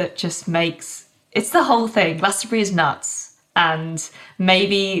though that just it's the whole thing. Glastonbury is nuts. And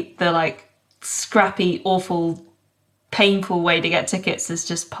maybe the like scrappy, awful, painful way to get tickets is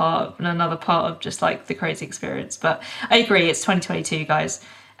just another part of just like the crazy experience. But I agree, it's 2022, guys,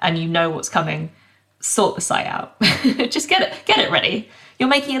 and you know what's coming. Sort the site out. Just get it ready. You're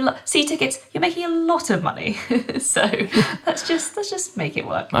making tickets, you're making a lot of money. So let's just make it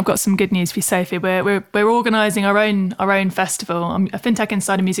work. I've got some good news for you, Sophie. We're organising our own festival, a FinTech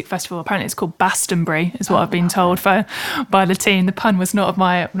Insider Music Festival. Apparently it's called Bastonbury, is what I've been told by the team. The pun was not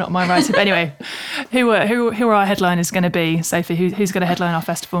my writing. But anyway, who are our headliners going to be, Sophie? Who's going to headline our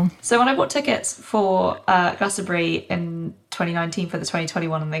festival? So when I bought tickets for Glastonbury in 2019 for the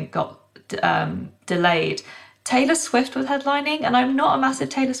 2021 and then got delayed, Taylor Swift was headlining, and I'm not a massive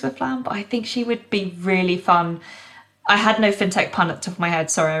Taylor Swift fan, but I think she would be really fun. I had no fintech pun at the top of my head.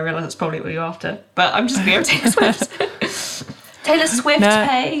 Sorry, I realise that's probably what you're after, but I'm just going to Taylor Swift. Taylor Swift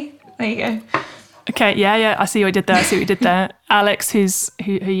pay. There you go. Okay, yeah, I see what you did there. Alex, who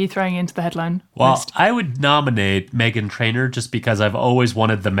are you throwing into the headline Well, list? I would nominate Meghan Trainor just because I've always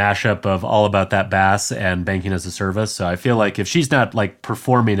wanted the mashup of All About That Bass and Banking as a Service. So I feel like if she's not like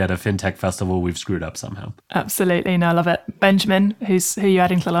performing at a fintech festival, we've screwed up somehow. Absolutely, no, I love it. Benjamin, who are you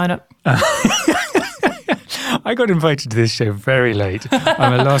adding to the lineup? I got invited to this show very late.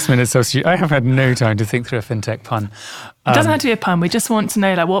 I'm a last-minute substitute. I have had no time to think through a fintech pun. It doesn't have to be a pun. We just want to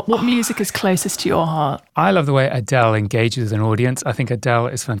know like what music is closest to your heart. I love the way Adele engages with an audience. I think Adele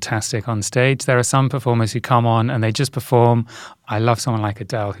is fantastic on stage. There are some performers who come on and they just perform. I love someone like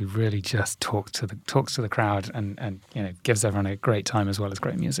Adele who really just talks to the crowd and gives everyone a great time as well as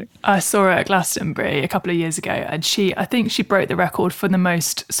great music. I saw her at Glastonbury a couple of years ago, and I think she broke the record for the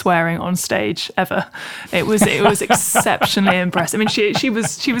most swearing on stage ever. It was exceptionally impressive. I mean, she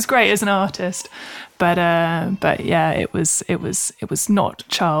was great as an artist, but yeah, it was not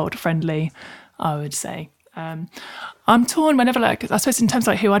child friendly, I would say. I'm torn whenever, like, I suppose in terms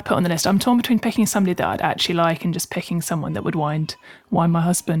of like who I'd put on the list, I'm torn between picking somebody that I'd actually like and just picking someone that would wind my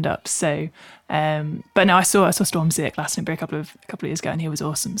husband up. So, but no, I saw Stormzy at Glastonbury a couple of years ago, and he was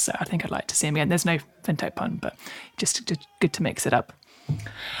awesome. So I think I'd like to see him again. There's no fintech pun, but just good to mix it up.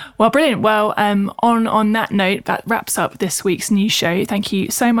 Well, brilliant. Well, on that note, that wraps up this week's news show. Thank you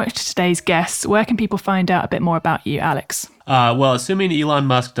so much to today's guests. Where can people find out a bit more about you, Alex? Well, assuming Elon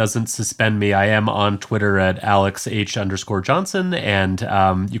Musk doesn't suspend me, I am on Twitter at AlexH_Johnson,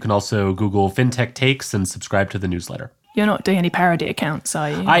 and you can also Google FinTech Takes and subscribe to the newsletter. You're not doing any parody accounts, are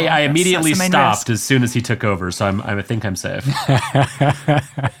you? I immediately stopped as soon as he took over, so I think I'm safe.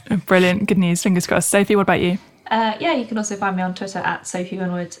 Brilliant. Good news. Fingers crossed. Sophie, what about you? You can also find me on Twitter at Sophie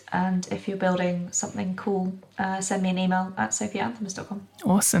Winwood, and if you're building something cool, send me an email at sophie@anthemis.com.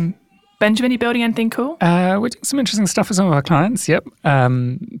 Awesome. Benjamin, you building anything cool? We're doing some interesting stuff for some of our clients, yep.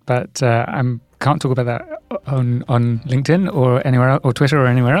 But I can't talk about that on LinkedIn or anywhere else, or Twitter or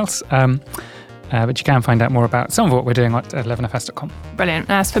anywhere else. But you can find out more about some of what we're doing at 11fs.com. Brilliant.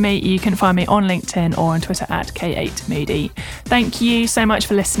 As for me, you can find me on LinkedIn or on Twitter at K8Moody. Thank you so much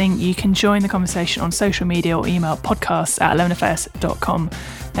for listening. You can join the conversation on social media or email podcasts@11fs.com.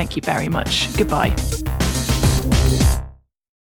 Thank you very much. Goodbye.